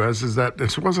issue is that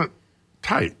this wasn't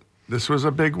tight. This was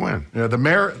a big win. Yeah, the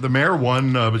mayor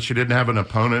won, but she didn't have an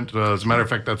opponent. As a matter of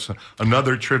fact, that's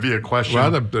another trivia question.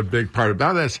 Well, the big part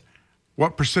about this,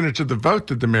 what percentage of the vote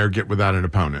did the mayor get without an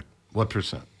opponent? What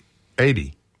percent?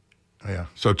 80. Yeah.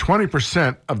 So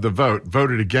 20% of the vote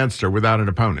voted against her without an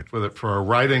opponent. For a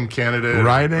write-in candidate.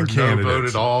 Write-in or candidates. no vote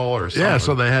at all or something. Yeah,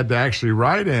 so they had to actually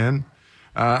write in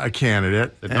a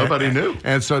candidate. That nobody knew.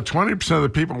 And so 20% of the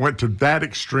people went to that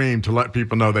extreme to let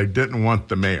people know they didn't want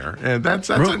the mayor. And that's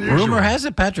unusual. Rumor has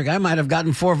it, Patrick, I might have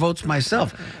gotten 4 votes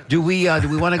myself. Do we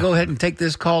want to go ahead and take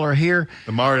this caller here?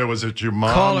 Mario, was it your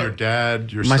mom, your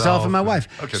dad, yourself? Myself and my wife.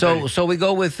 Okay, so we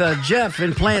go with Jeff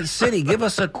in Plant City. Give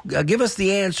us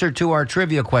the answer to our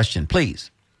trivia question,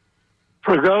 please.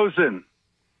 Prigozhin.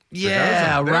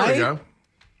 Yeah, There right. we go.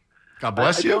 God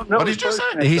bless I you. don't know What did his you first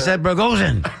say? name. He said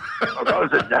Prigozhin.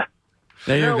 Prigozhin.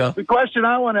 There you go. The question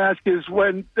I want to ask is,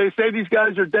 when they say these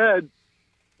guys are dead,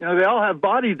 they all have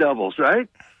body doubles, right?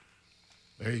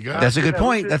 There you go. That's a good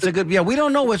point. That's a good. Yeah, we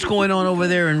don't know what's going on over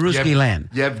there in Ruski land.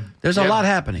 There's a lot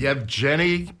happening. You have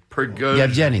Jenny Prigozhin. You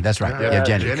have Jenny. That's right. You have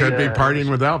Jenny. Could be partying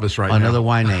with Elvis right now. Another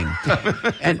Y name.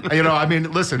 And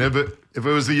Listen, if it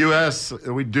was the U.S.,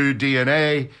 we'd do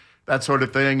DNA, that sort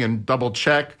of thing, and double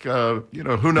check. Who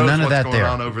knows none of what's that going there.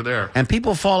 on over there. And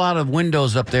people fall out of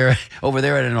windows over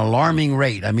there at an alarming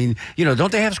rate. I mean,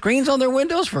 don't they have screens on their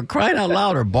windows, for crying out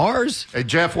loud, or bars? Hey,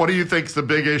 Jeff, what do you think's the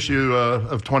big issue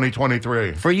of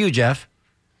 2023? For you, Jeff,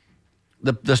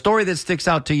 the story that sticks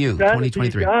out to you, Gotta be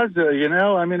 2023.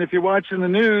 Gaza, if you're watching the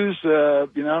news, I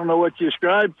don't know what you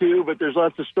ascribe to, but there's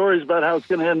lots of stories about how it's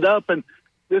going to end up, and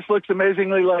this looks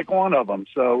amazingly like one of them.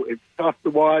 So it's tough to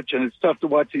watch, and it's tough to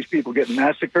watch these people getting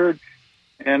massacred.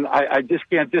 And I just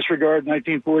can't disregard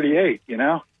 1948,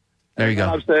 There you go.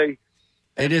 I'll say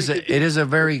It is a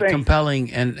very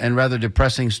compelling and rather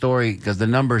depressing story, because the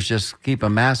numbers just keep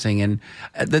amassing. And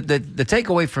the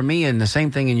takeaway for me, and the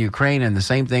same thing in Ukraine and the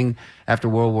same thing after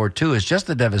World War II, is just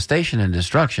the devastation and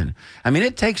destruction. I mean,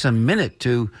 it takes a minute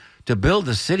to build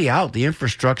the city out, the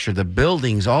infrastructure, the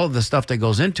buildings, all of the stuff that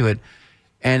goes into it.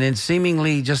 And in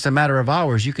seemingly just a matter of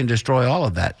hours, you can destroy all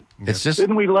of that. It's just...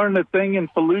 Didn't we learn the thing in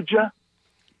Fallujah?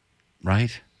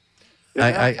 Right.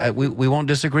 We won't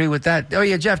disagree with that. Oh,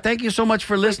 yeah, Jeff, thank you so much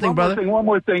for listening, brother. One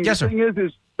more thing. Yes, the sir. thing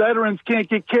is veterans can't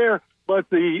get care, but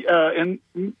the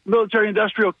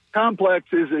military-industrial complex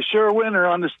is a sure winner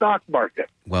on the stock market.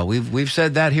 Well, we've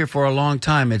said that here for a long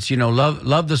time. It's,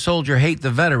 love the soldier, hate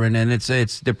the veteran, and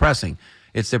it's depressing.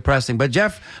 It's depressing. But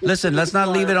Jeff, listen, let's not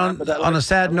leave it on a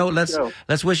sad note.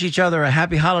 Let's wish each other a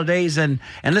happy holidays, and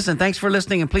listen, thanks for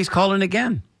listening, and please call in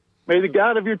again. May the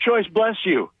God of your choice bless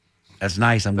you. That's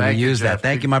nice. I'm going to use that.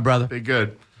 Thank you, my brother. Be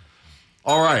good.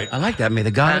 All right. I like that. May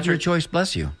the God of your choice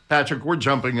bless you. Patrick, we're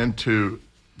jumping into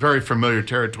very familiar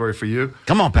territory for you.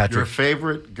 Come on, Patrick. Your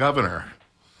favorite governor.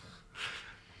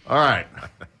 All right.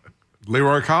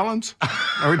 Leroy Collins?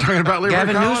 Are we talking about Leroy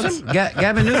Gavin Collins? Newsom?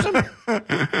 Gavin Newsom?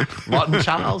 Lawton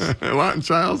Childs. Lawton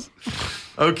Childs?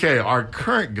 Okay, our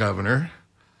current governor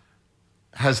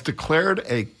has declared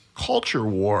a culture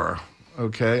war,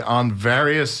 on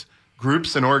various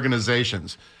groups and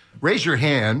organizations. Raise your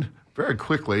hand very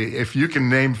quickly if you can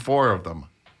name 4 of them.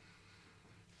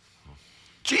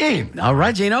 Gene. All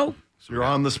right, Gino. So you're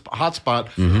on this hot spot.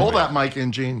 Mm-hmm. Hold that mic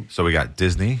in, Gene. So we got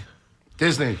Disney.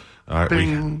 Disney. All right,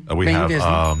 Bing. we Bing have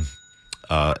Disney.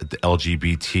 the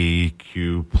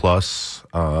LGBTQ plus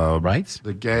Right?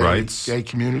 The gay Rights. gay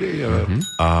community.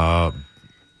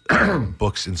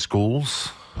 books in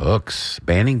schools. Books.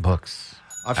 Banning books.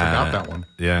 I forgot that one.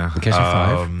 Yeah. Okay,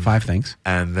 so 5 things.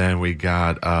 And then we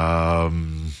got oh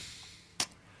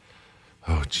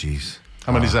geez.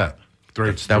 How many's that?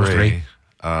 3. That was 3.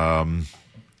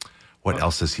 What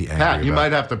else is he angry Pat, you about?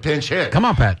 might have to pinch hit. Come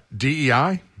on, Pat.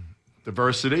 DEI?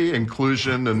 Diversity,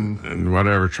 inclusion, and And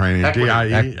whatever training. Equity. DIE?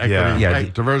 Equity. Yeah.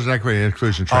 Diversity, equity, and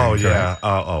inclusion training. Oh yeah.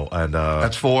 And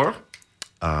that's 4.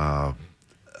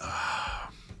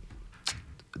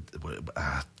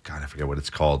 God, I forget what it's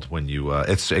called when you.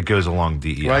 It goes along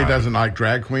DEI. Well, he doesn't like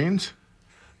drag queens?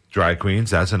 Drag queens.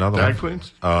 That's another Drag one.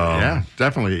 queens. Yeah,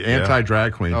 definitely.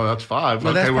 Anti-drag queen. Oh, that's 5.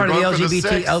 Well, that's okay, part of we're the going for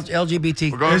LGBT. 6th.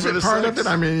 LGBT. We're going Is for it the part 6th. of it?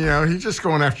 I mean, he's just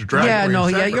going after drag Yeah, queens. no,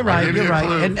 yeah, separately. you're right. I'll give you You're a right.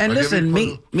 clue. And I'll give listen, you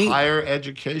a clue. me. Higher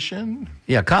education.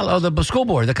 Yeah, the school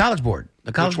board, the college board.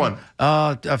 The college Which one?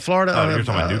 Florida. You're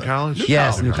talking about New College?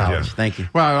 Yes, New College. College. Thank you.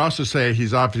 Well, I'd also say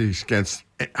he's obviously against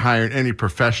hiring any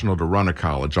professional to run a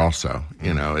college also.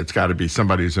 It's got to be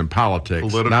somebody who's in politics,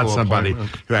 Political not somebody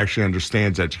appointment. who actually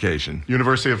understands education.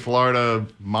 University of Florida,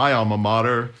 my alma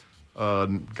mater.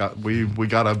 We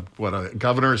got a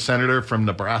governor, senator from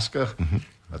Nebraska. Mm-hmm.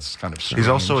 That's kind of strange. He's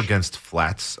also against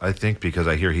flats, I think, because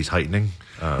I hear he's heightening.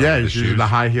 Yeah, the he's using shoes. the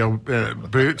high heel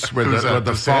boots with Who's that,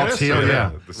 the DeSantis? false heel. Oh,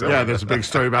 Yeah, yeah. yeah. There's a big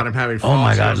story about him having. Oh false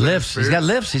my God, heels in his lifts. He's got boots.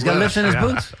 lifts. He's got lifts in his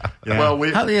boots. Yeah. Well,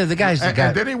 The guy's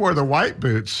and then he wore the white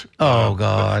boots. Oh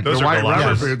God. Those The are white rubber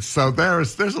glamorous. boots. So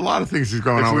there's a lot of things he's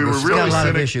going if on we with were this. got a really lot of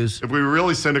cynical, issues. if we were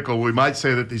really cynical, we might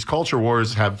say that these culture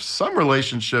wars have some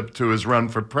relationship to his run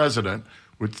for president,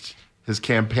 which His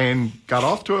campaign got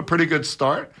off to a pretty good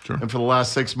start, and for the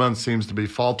last 6 months seems to be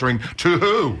faltering. To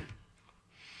who?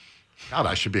 God,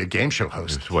 I should be a game show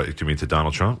host. What, do you mean to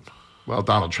Donald Trump? Well,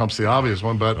 Donald Trump's the obvious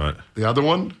one, but Right. the other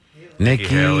one? Nikki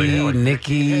Haley.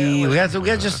 we got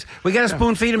to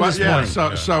spoon feed him Well, this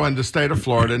morning. So in the state of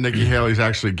Florida, Nikki Haley's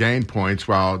actually gained points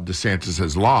while DeSantis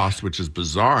has lost, which is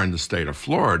bizarre in the state of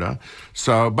Florida.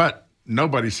 But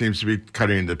nobody seems to be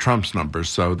cutting into Trump's numbers,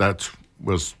 so that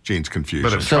was Gene's confusion.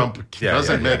 But if Trump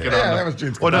doesn't make it that was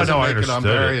Gene's on, confusion. doesn't I make it on understood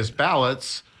it. various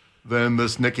ballots, then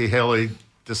this Nikki Haley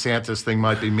DeSantis thing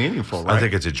might be meaningful, right? I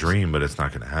think it's a dream, but it's not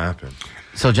going to happen.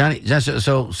 So Johnny,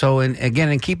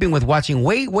 in keeping with watching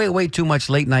way too much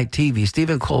late night TV,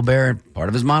 Stephen Colbert, part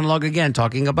of his monologue again,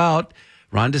 talking about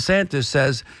Ron DeSantis,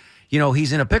 says,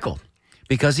 he's in a pickle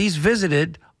because he's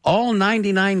visited all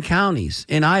 99 counties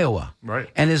in Iowa. Right.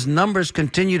 And his numbers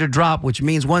continue to drop, which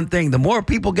means one thing: the more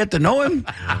people get to know him,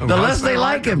 the less they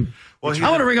like him. Well, I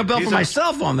want to ring a bell he's for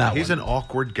myself on that He's one. an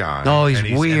awkward guy. No, he's and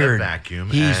he's weird. in a vacuum.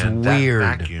 He's and weird.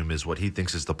 That vacuum is what he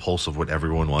thinks is the pulse of what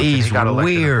everyone wants. He's and he got elected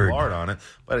weird. in Florida on it.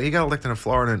 But he got elected in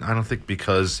Florida, and I don't think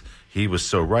because he was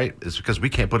so right. It's because we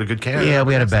can't put a good candidate. Yeah,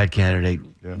 we had a bad candidate.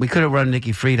 We could have run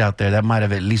Nikki Fried out there. That might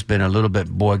have at least been a little bit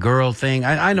boy-girl thing.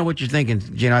 I know what you're thinking,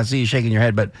 Gino. I see you shaking your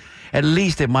head, but at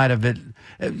least it might have been.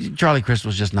 Charlie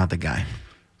Crystal's just not the guy.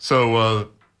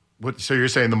 So, so you're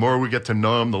saying the more we get to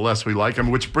know him, the less we like him,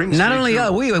 which brings Not me only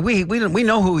to we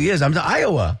know who he is. I'm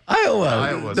Iowa,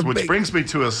 Iowa, The which big- brings me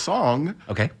to a song.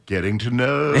 Okay. Getting to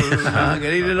know.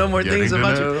 Getting to know more Getting things to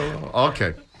about you. know.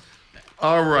 Okay.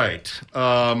 All right.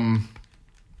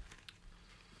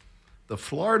 The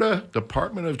Florida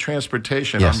Department of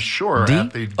Transportation, Yes. I'm sure,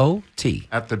 D-O-T.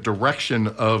 at the direction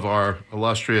of our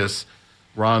illustrious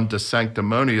Ron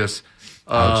DeSanctimonious,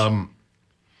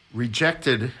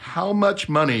 rejected how much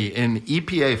money in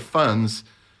EPA funds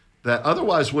that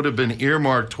otherwise would have been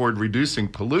earmarked toward reducing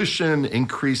pollution,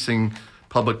 increasing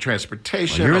public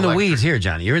transportation. You're in the weeds here,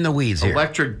 Johnny. You're in the weeds here.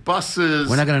 Electric buses.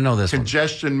 We're not gonna know this one.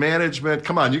 Congestion management.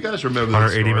 Come on, you guys remember this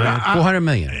 180 story. million? 400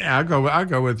 million. Yeah, I'll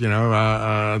go with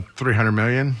 300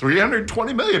 million.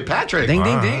 320 million, Patrick. Ding,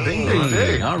 ding, ding. Ding, ding,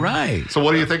 ding. All right. So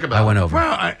what do you think about I went it? over.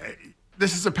 Well,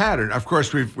 this is a pattern. Of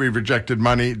course, we've rejected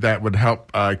money that would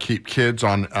help keep kids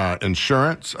on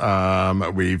insurance.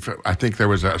 I think there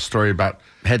was a story about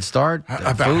Head Start.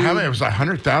 how food. many? It was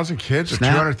 100,000 kids or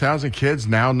Snap. 200,000 kids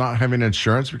now not having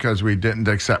insurance because we didn't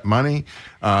accept money.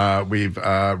 We've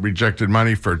rejected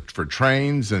money for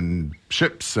trains and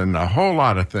ships and a whole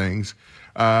lot of things.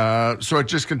 So it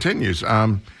just continues.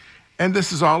 And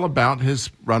this is all about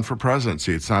his run for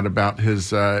presidency. It's not about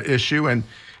his issue.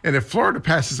 And if Florida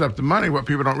passes up the money, what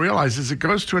people don't realize is it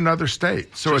goes to another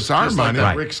state. So it's our Just like money.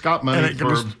 that Rick Scott money And it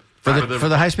goes for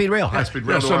the high-speed rail. high-speed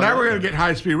Yeah, rail. so now we're going to get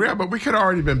high-speed rail, but we could have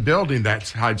already been building that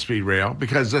high-speed rail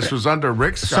because this was under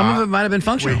Rick Scott. Some of it might have been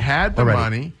functional. We had the already.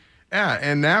 money. Yeah,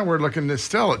 and now we're looking at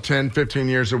still at 10, 15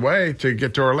 years away to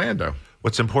get to Orlando.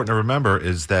 What's important to remember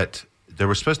is that they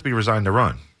were supposed to be resigned to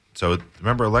run. So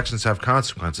remember, elections have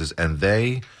consequences, and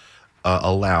they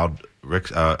allowed Ron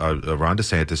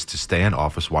DeSantis to stay in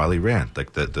office while he ran.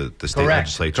 Like the state Correct.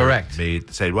 legislature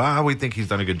Correct. said, well, we think he's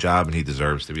done a good job and he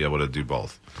deserves to be able to do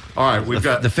both. All right, we've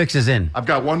got The fix is in. I've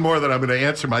got one more that I'm going to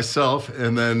answer myself,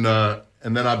 and then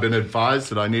I've been advised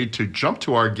that I need to jump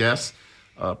to our guests,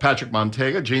 Patrick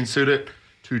Montega, Gene Sudit,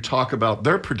 to talk about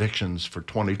their predictions for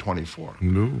 2024.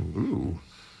 Ooh.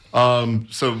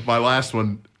 So my last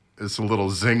one is a little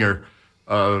zinger.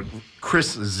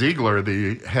 Chris Ziegler,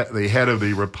 the head of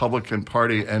the Republican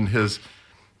Party, and his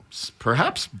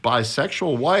perhaps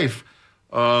bisexual wife,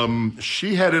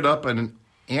 she headed up an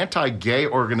anti-gay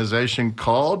organization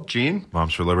called, Gene?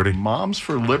 Moms for Liberty. Moms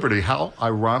for Liberty. How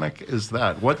ironic is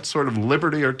that? What sort of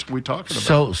liberty are we talking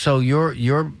about? So your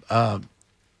your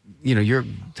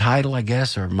title, I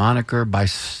guess, or moniker,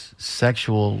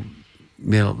 bisexual,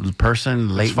 person,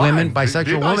 late It's fine. women, bisexual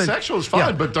Be woman. bisexual is fine,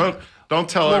 Yeah. but don't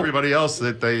tell everybody else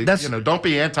that they, don't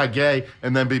be anti-gay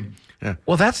and then be.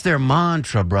 Well, that's their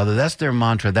mantra, brother. That's their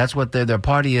mantra. That's what their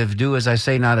party of do as I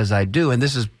say, not as I do. And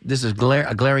this is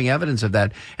glaring evidence of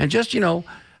that. And just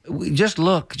just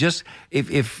look. Just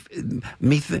if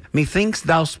methinks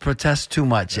thou protest too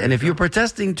much, and if you're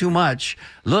protesting too much,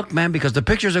 look, man, because the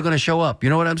pictures are going to show up. You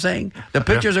know what I'm saying? The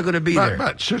pictures are going to be there.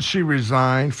 But should she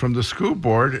resign from the school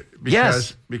board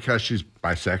Yes. because she's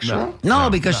bisexual?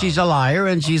 No, because she's a liar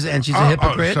and she's a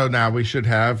hypocrite. So now we should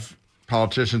have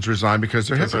politicians resign because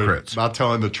they're hypocrites. Not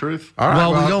telling the truth. All right,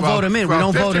 Well, we don't vote him in. We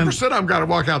don't vote him. 50% of them got to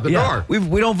walk out the door.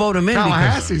 We don't vote him in.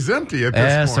 Tallahassee's empty at this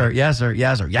Yes, point. Yes, sir.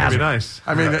 That'd be nice.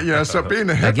 I mean, so being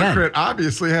a hypocrite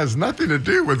obviously has nothing to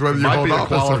do with whether you Might hold be a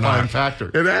office or qualifying not.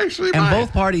 factor. It actually And might.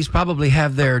 both parties probably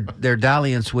have their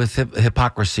dalliance with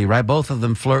hypocrisy, right? Both of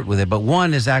them flirt with it, but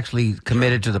one is actually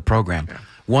committed to the program. Yeah.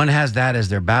 One has that as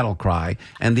their battle cry,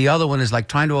 and the other one is like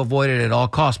trying to avoid it at all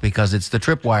costs because it's the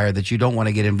tripwire that you don't want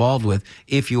to get involved with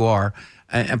if you are.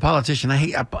 And politician,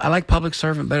 I like public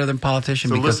servant better than politician.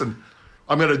 So because listen,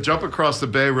 I'm going to jump across the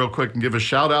bay real quick and give a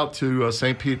shout out to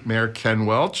St. Pete Mayor Ken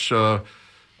Welch.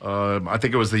 I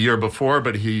think it was the year before,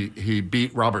 but he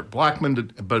beat Robert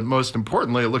Blackman. But most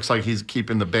importantly, it looks like he's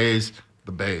keeping the Bays.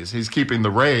 He's keeping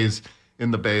the Rays in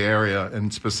the Bay Area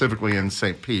and specifically in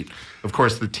St. Pete. Of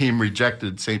course, the team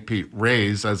rejected St. Pete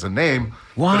Rays as a name.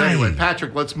 Why? But anyway,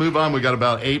 Patrick, let's move on. We got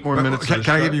about 8 more minutes. Can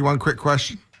I give you one quick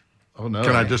question? Oh, no.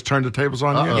 Can I just turn the tables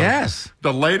on you? Yes.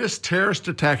 The latest terrorist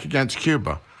attack against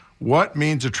Cuba. What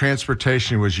means of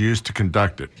transportation was used to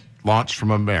conduct it? Launched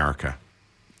from America.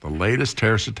 The latest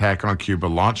terrorist attack on Cuba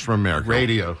launched from America.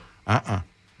 Radio.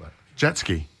 Jet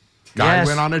ski. Guy Yes,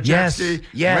 went on a jet yes, ski,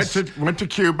 yes. went to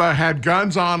Cuba, had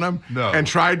guns on him, and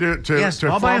tried to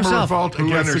all by form a himself. revolt Who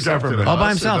against the intercepted government. him? All by Us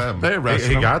or himself. them? They arrested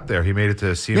He him. got there. He made it to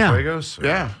Cienfuegos.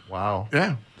 Yeah. Wow.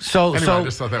 Yeah. So, Anyway, so I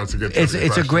just thought that was a good it's trivia a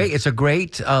question.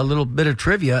 great little bit of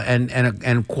trivia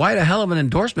and quite a hell of an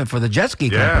endorsement for the jet ski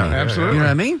Yeah, company. absolutely. You know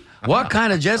what I mean? What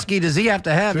kind of jet ski does he have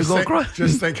to have to go across?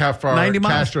 Just think how far 90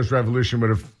 miles. Castro's revolution would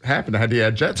have happened had he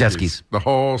had jet skis. The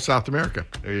whole South America.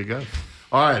 There you go.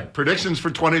 All right. Predictions for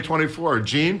 2024.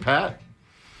 Gene, Pat?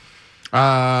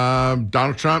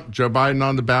 Donald Trump, Joe Biden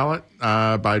on the ballot.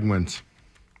 Biden wins.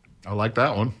 I like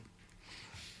that one.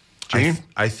 Gene?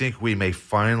 I think we may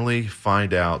finally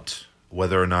find out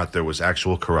whether or not there was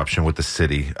actual corruption with the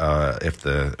city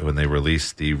when they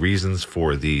released the reasons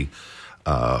for the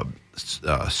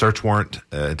search warrant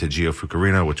into Gio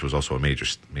Fucarino, which was also a major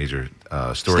story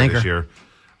Stinker. this year.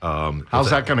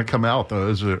 How's that going to come out, though?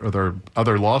 Are there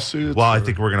other lawsuits? Well, I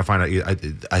think we're going to find out.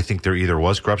 I think there either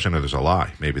was corruption or there's a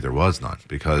lie. Maybe there was none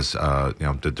because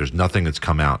there's nothing that's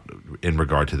come out in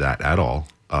regard to that at all.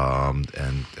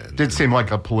 And Did seem like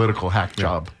a political hack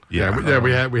job. We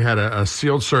had a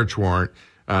sealed search warrant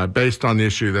based on the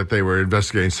issue that they were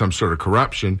investigating some sort of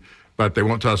corruption, but they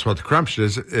won't tell us what the corruption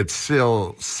is. It's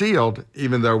still sealed,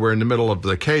 even though we're in the middle of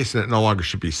the case, and it no longer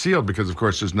should be sealed because, of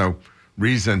course, there's no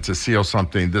reason to seal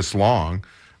something this long.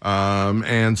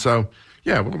 And so,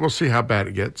 we'll see how bad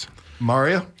it gets.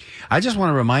 Mario? I just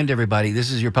want to remind everybody, this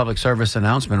is your public service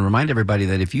announcement, remind everybody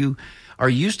that if you are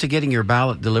used to getting your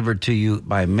ballot delivered to you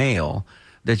by mail,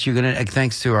 that you're going to,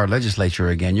 thanks to our legislature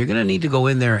again, you're going to need to go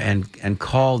in there and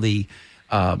call the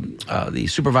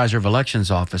supervisor of elections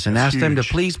office and ask them to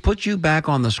please put you back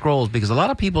on the scrolls, because a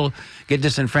lot of people get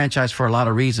disenfranchised for a lot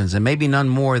of reasons, and maybe none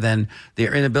more than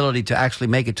their inability to actually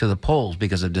make it to the polls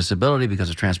because of disability, because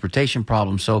of transportation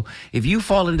problems. So if you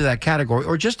fall into that category,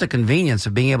 or just the convenience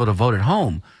of being able to vote at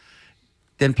home,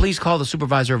 then please call the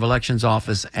supervisor of elections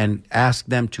office and ask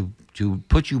them to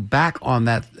put you back on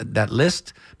that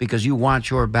list, because you want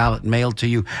your ballot mailed to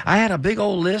you. I had a big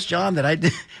old list, John, that I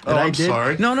did. I'm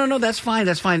sorry. No, that's fine.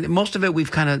 That's fine. Most of it we've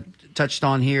kind of touched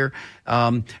on here.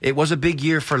 It was a big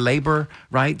year for labor,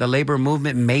 right? The labor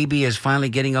movement maybe is finally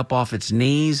getting up off its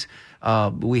knees.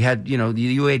 We had, the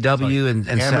UAW and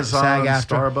Amazon,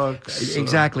 SAG-AFTRA. Starbucks.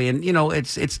 Exactly. And,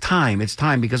 it's time. It's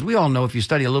time, because we all know, if you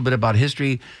study a little bit about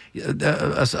history,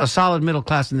 a solid middle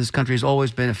class in this country has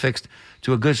always been affixed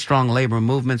to a good, strong labor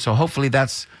movement. So hopefully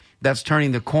that's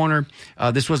turning the corner.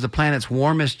 This was the planet's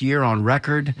warmest year on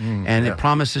record, and it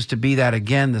promises to be that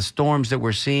again. The storms that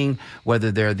we're seeing,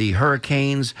 whether they're the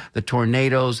hurricanes, the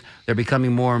tornadoes, they're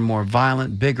becoming more and more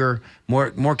violent, bigger,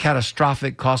 more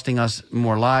catastrophic, costing us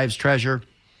more lives, treasure.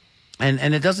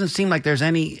 And it doesn't seem like there's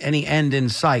any end in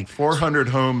sight. 400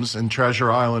 homes in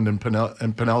Treasure Island in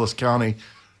Pinellas County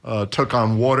took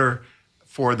on water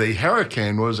for the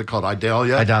hurricane. What was it called?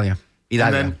 Idalia.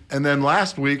 And then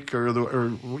last week,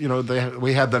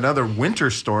 we had another winter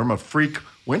storm, a freak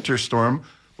winter storm,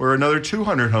 where another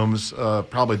 200 homes,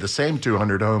 probably the same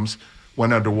 200 homes,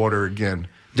 went underwater again.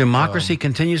 Democracy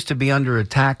continues to be under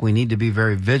attack. We need to be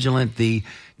very vigilant. The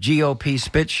GOP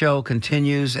spit show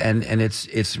continues, and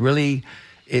it's really,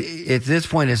 at this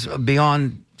point, it's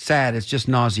beyond sad. It's just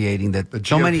nauseating that The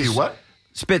so GOP many what?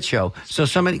 Spit show.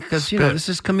 So many, because this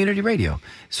is community radio.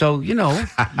 So use your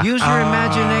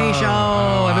imagination.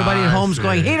 Everybody at home's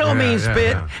going, he don't mean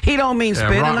spit. He don't mean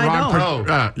spit, and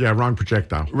I don't. Wrong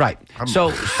projectile. Right.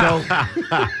 So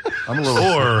I'm a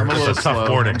little it's a tough slow.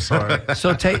 morning. I'm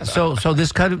sorry. So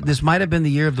this might have been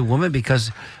the year of the woman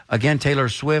because again Taylor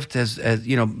Swift has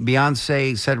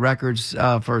Beyonce set records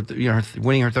for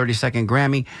winning her 32nd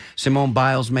Grammy. Simone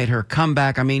Biles made her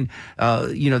comeback. I mean,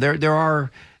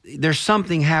 there's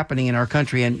something happening in our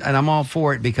country, and I'm all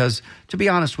for it because, to be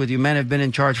honest with you, men have been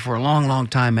in charge for a long, long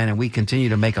time, man, and we continue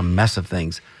to make a mess of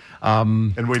things.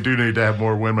 And we do need to have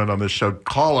more women on this show.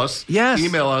 Call us. Yes.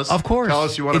 Email us. Of course. Tell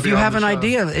us you want to if be you on have the an show.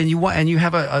 idea and you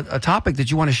have a topic that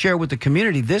you want to share with the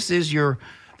community, this is your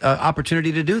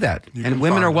opportunity to do that. You and can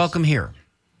women find are us. welcome here.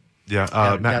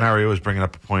 Yeah, Mario was bringing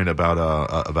up a point about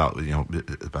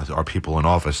our people in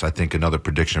office. I think another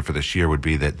prediction for this year would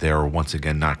be that they're once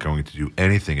again not going to do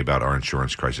anything about our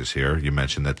insurance crisis here. You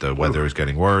mentioned that the weather is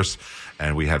getting worse,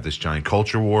 and we have this giant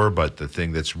culture war. But the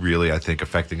thing that's really, I think,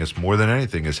 affecting us more than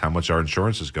anything is how much our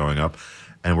insurance is going up,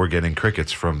 and we're getting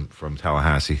crickets from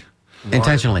Tallahassee.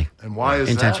 Intentionally. And why is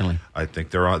intentionally? I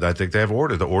think they're on. I think they have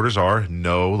orders. The orders are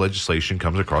no legislation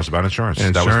comes across about insurance. That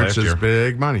was Insurance last is year.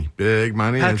 big money,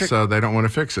 and Patrick, so they don't want to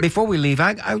fix it. Before we leave,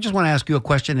 I just want to ask you a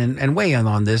question and weigh in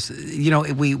on this. You know,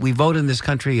 we vote in this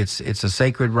country. It's a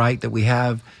sacred right that we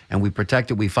have, and we protect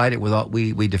it. We fight it with all.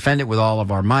 We defend it with all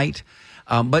of our might.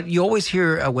 But you always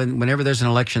hear whenever there's an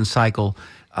election cycle,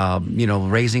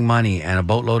 raising money and a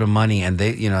boatload of money, and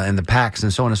and the PACs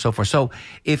and so on and so forth. So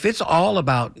if it's all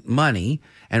about money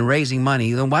and raising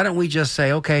money, then why don't we just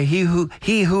say, okay, he who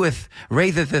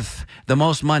raiseth the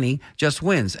most money just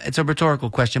wins? It's a rhetorical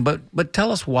question, but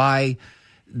tell us why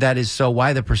that is so.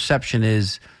 Why the perception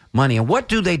is money, and what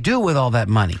do they do with all that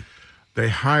money? They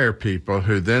hire people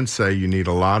who then say you need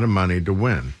a lot of money to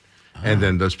win. And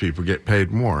then those people get paid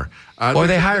more. Or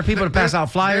they hire people to pass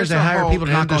out flyers. They hire people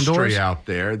to knock on doors. There's a whole industry out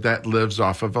there that lives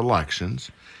off of elections.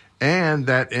 And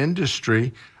that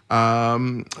industry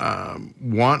wants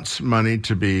money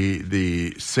to be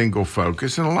the single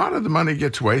focus. And a lot of the money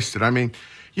gets wasted. I mean,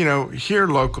 here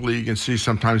locally you can see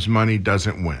sometimes money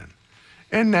doesn't win.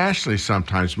 And nationally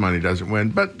sometimes money doesn't win.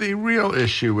 But the real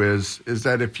issue is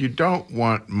that if you don't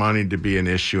want money to be an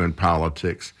issue in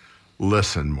politics,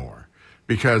 listen more.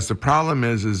 Because the problem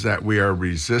is that we are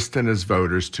resistant as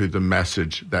voters to the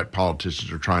message that politicians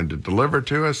are trying to deliver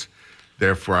to us.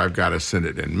 Therefore, I've got to send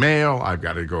it in mail. I've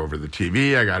got to go over the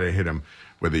TV. I got to hit them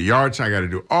with a yard sign. I got to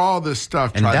do all this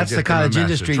stuff. And that's the cottage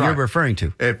industry you're referring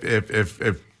to.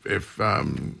 If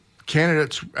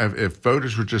candidates, if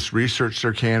voters would just research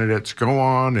their candidates, go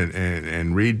on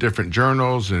and read different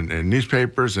journals and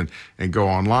newspapers and go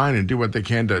online and do what they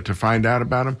can to find out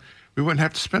about them, we wouldn't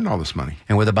have to spend all this money.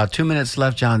 And with about 2 minutes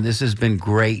left, John, this has been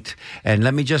great. And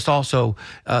let me just also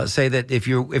say that if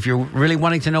you're really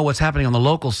wanting to know what's happening on the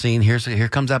local scene, here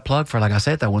comes that plug for Like I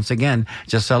Said, that once again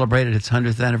just celebrated its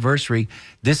 100th anniversary.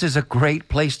 This is a great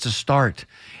place to start.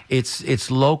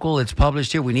 It's local. It's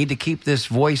published here. We need to keep this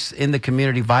voice in the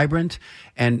community vibrant.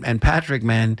 And Patrick,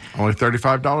 man, only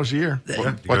 $35 a year.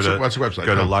 What's the website?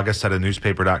 Go to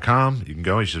LagacettaNewspaper.com. You can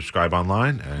go and subscribe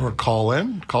online. Or call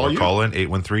in. Call in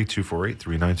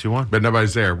 813-248-3921. But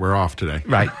nobody's there. We're off today.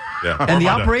 right. Yeah. And the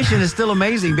operation is still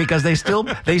amazing because they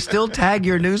still tag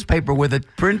your newspaper with a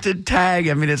printed tag.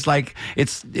 I mean, it's like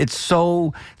it's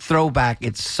so throwback.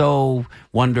 It's so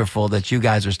wonderful that you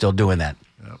guys are still doing that.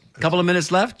 Couple of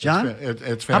minutes left, John. It's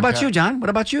fantastic. How about you, John? What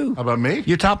about you? How about me?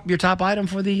 Your top item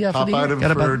for the Top for the year? item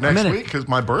Got about for a next minute. week is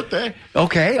my birthday.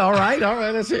 Okay, all right.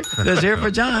 Let's hear it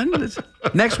for John.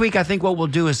 Next week, I think what we'll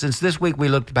do is, since this week we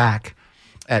looked back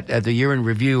at the year in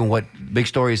review and what big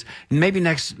stories, maybe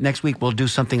next week we'll do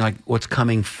something like what's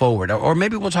coming forward, or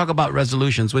maybe we'll talk about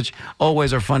resolutions, which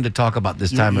always are fun to talk about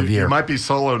this time of year. You might be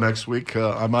solo next week.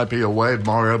 I might be away,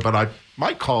 Mario, but I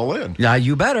might call in. Yeah,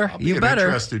 you better. Be an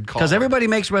interested caller. Because everybody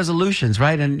makes resolutions,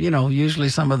 right? And usually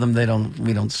some of them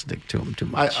we don't stick to them too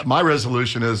much. My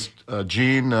resolution is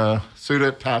Gene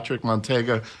Sudet, Patrick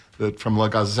Montega, that from La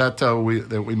Gazzetta,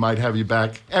 that we might have you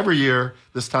back every year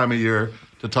this time of year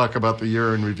to talk about the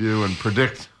year in review and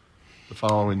predict the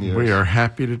following years. We are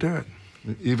happy to do it.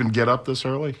 Even get up this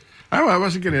early? I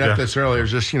wasn't getting up this early. It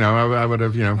was just, I would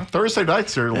have, Thursday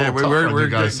nights are a little tough we're on you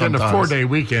guys getting a sometimes. 4-day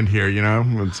weekend here,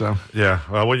 and so. Yeah.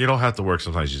 Well, when you don't have to work,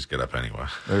 sometimes you just get up anyway.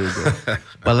 There you go.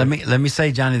 Well, let me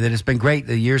say, Johnny, that it's been great.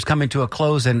 The year's coming to a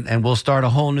close, and we'll start a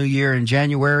whole new year in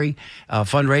January.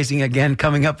 Fundraising again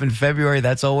coming up in February.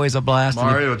 That's always a blast.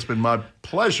 Mario, it's been my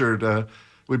pleasure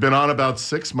we've been on about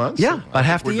 6 months. Yeah, about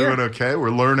half the year. We're doing okay. We're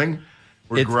learning.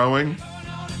 We're growing.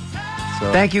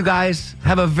 So. Thank you, guys.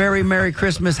 Have a very Merry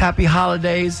Christmas. Happy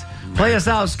holidays. Play us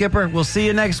out, Skipper. We'll see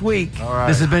you next week. All right.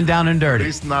 This has been Down and Dirty.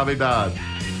 Feliz Navidad.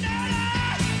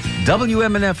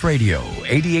 WMNF Radio,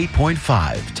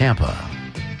 88.5, Tampa.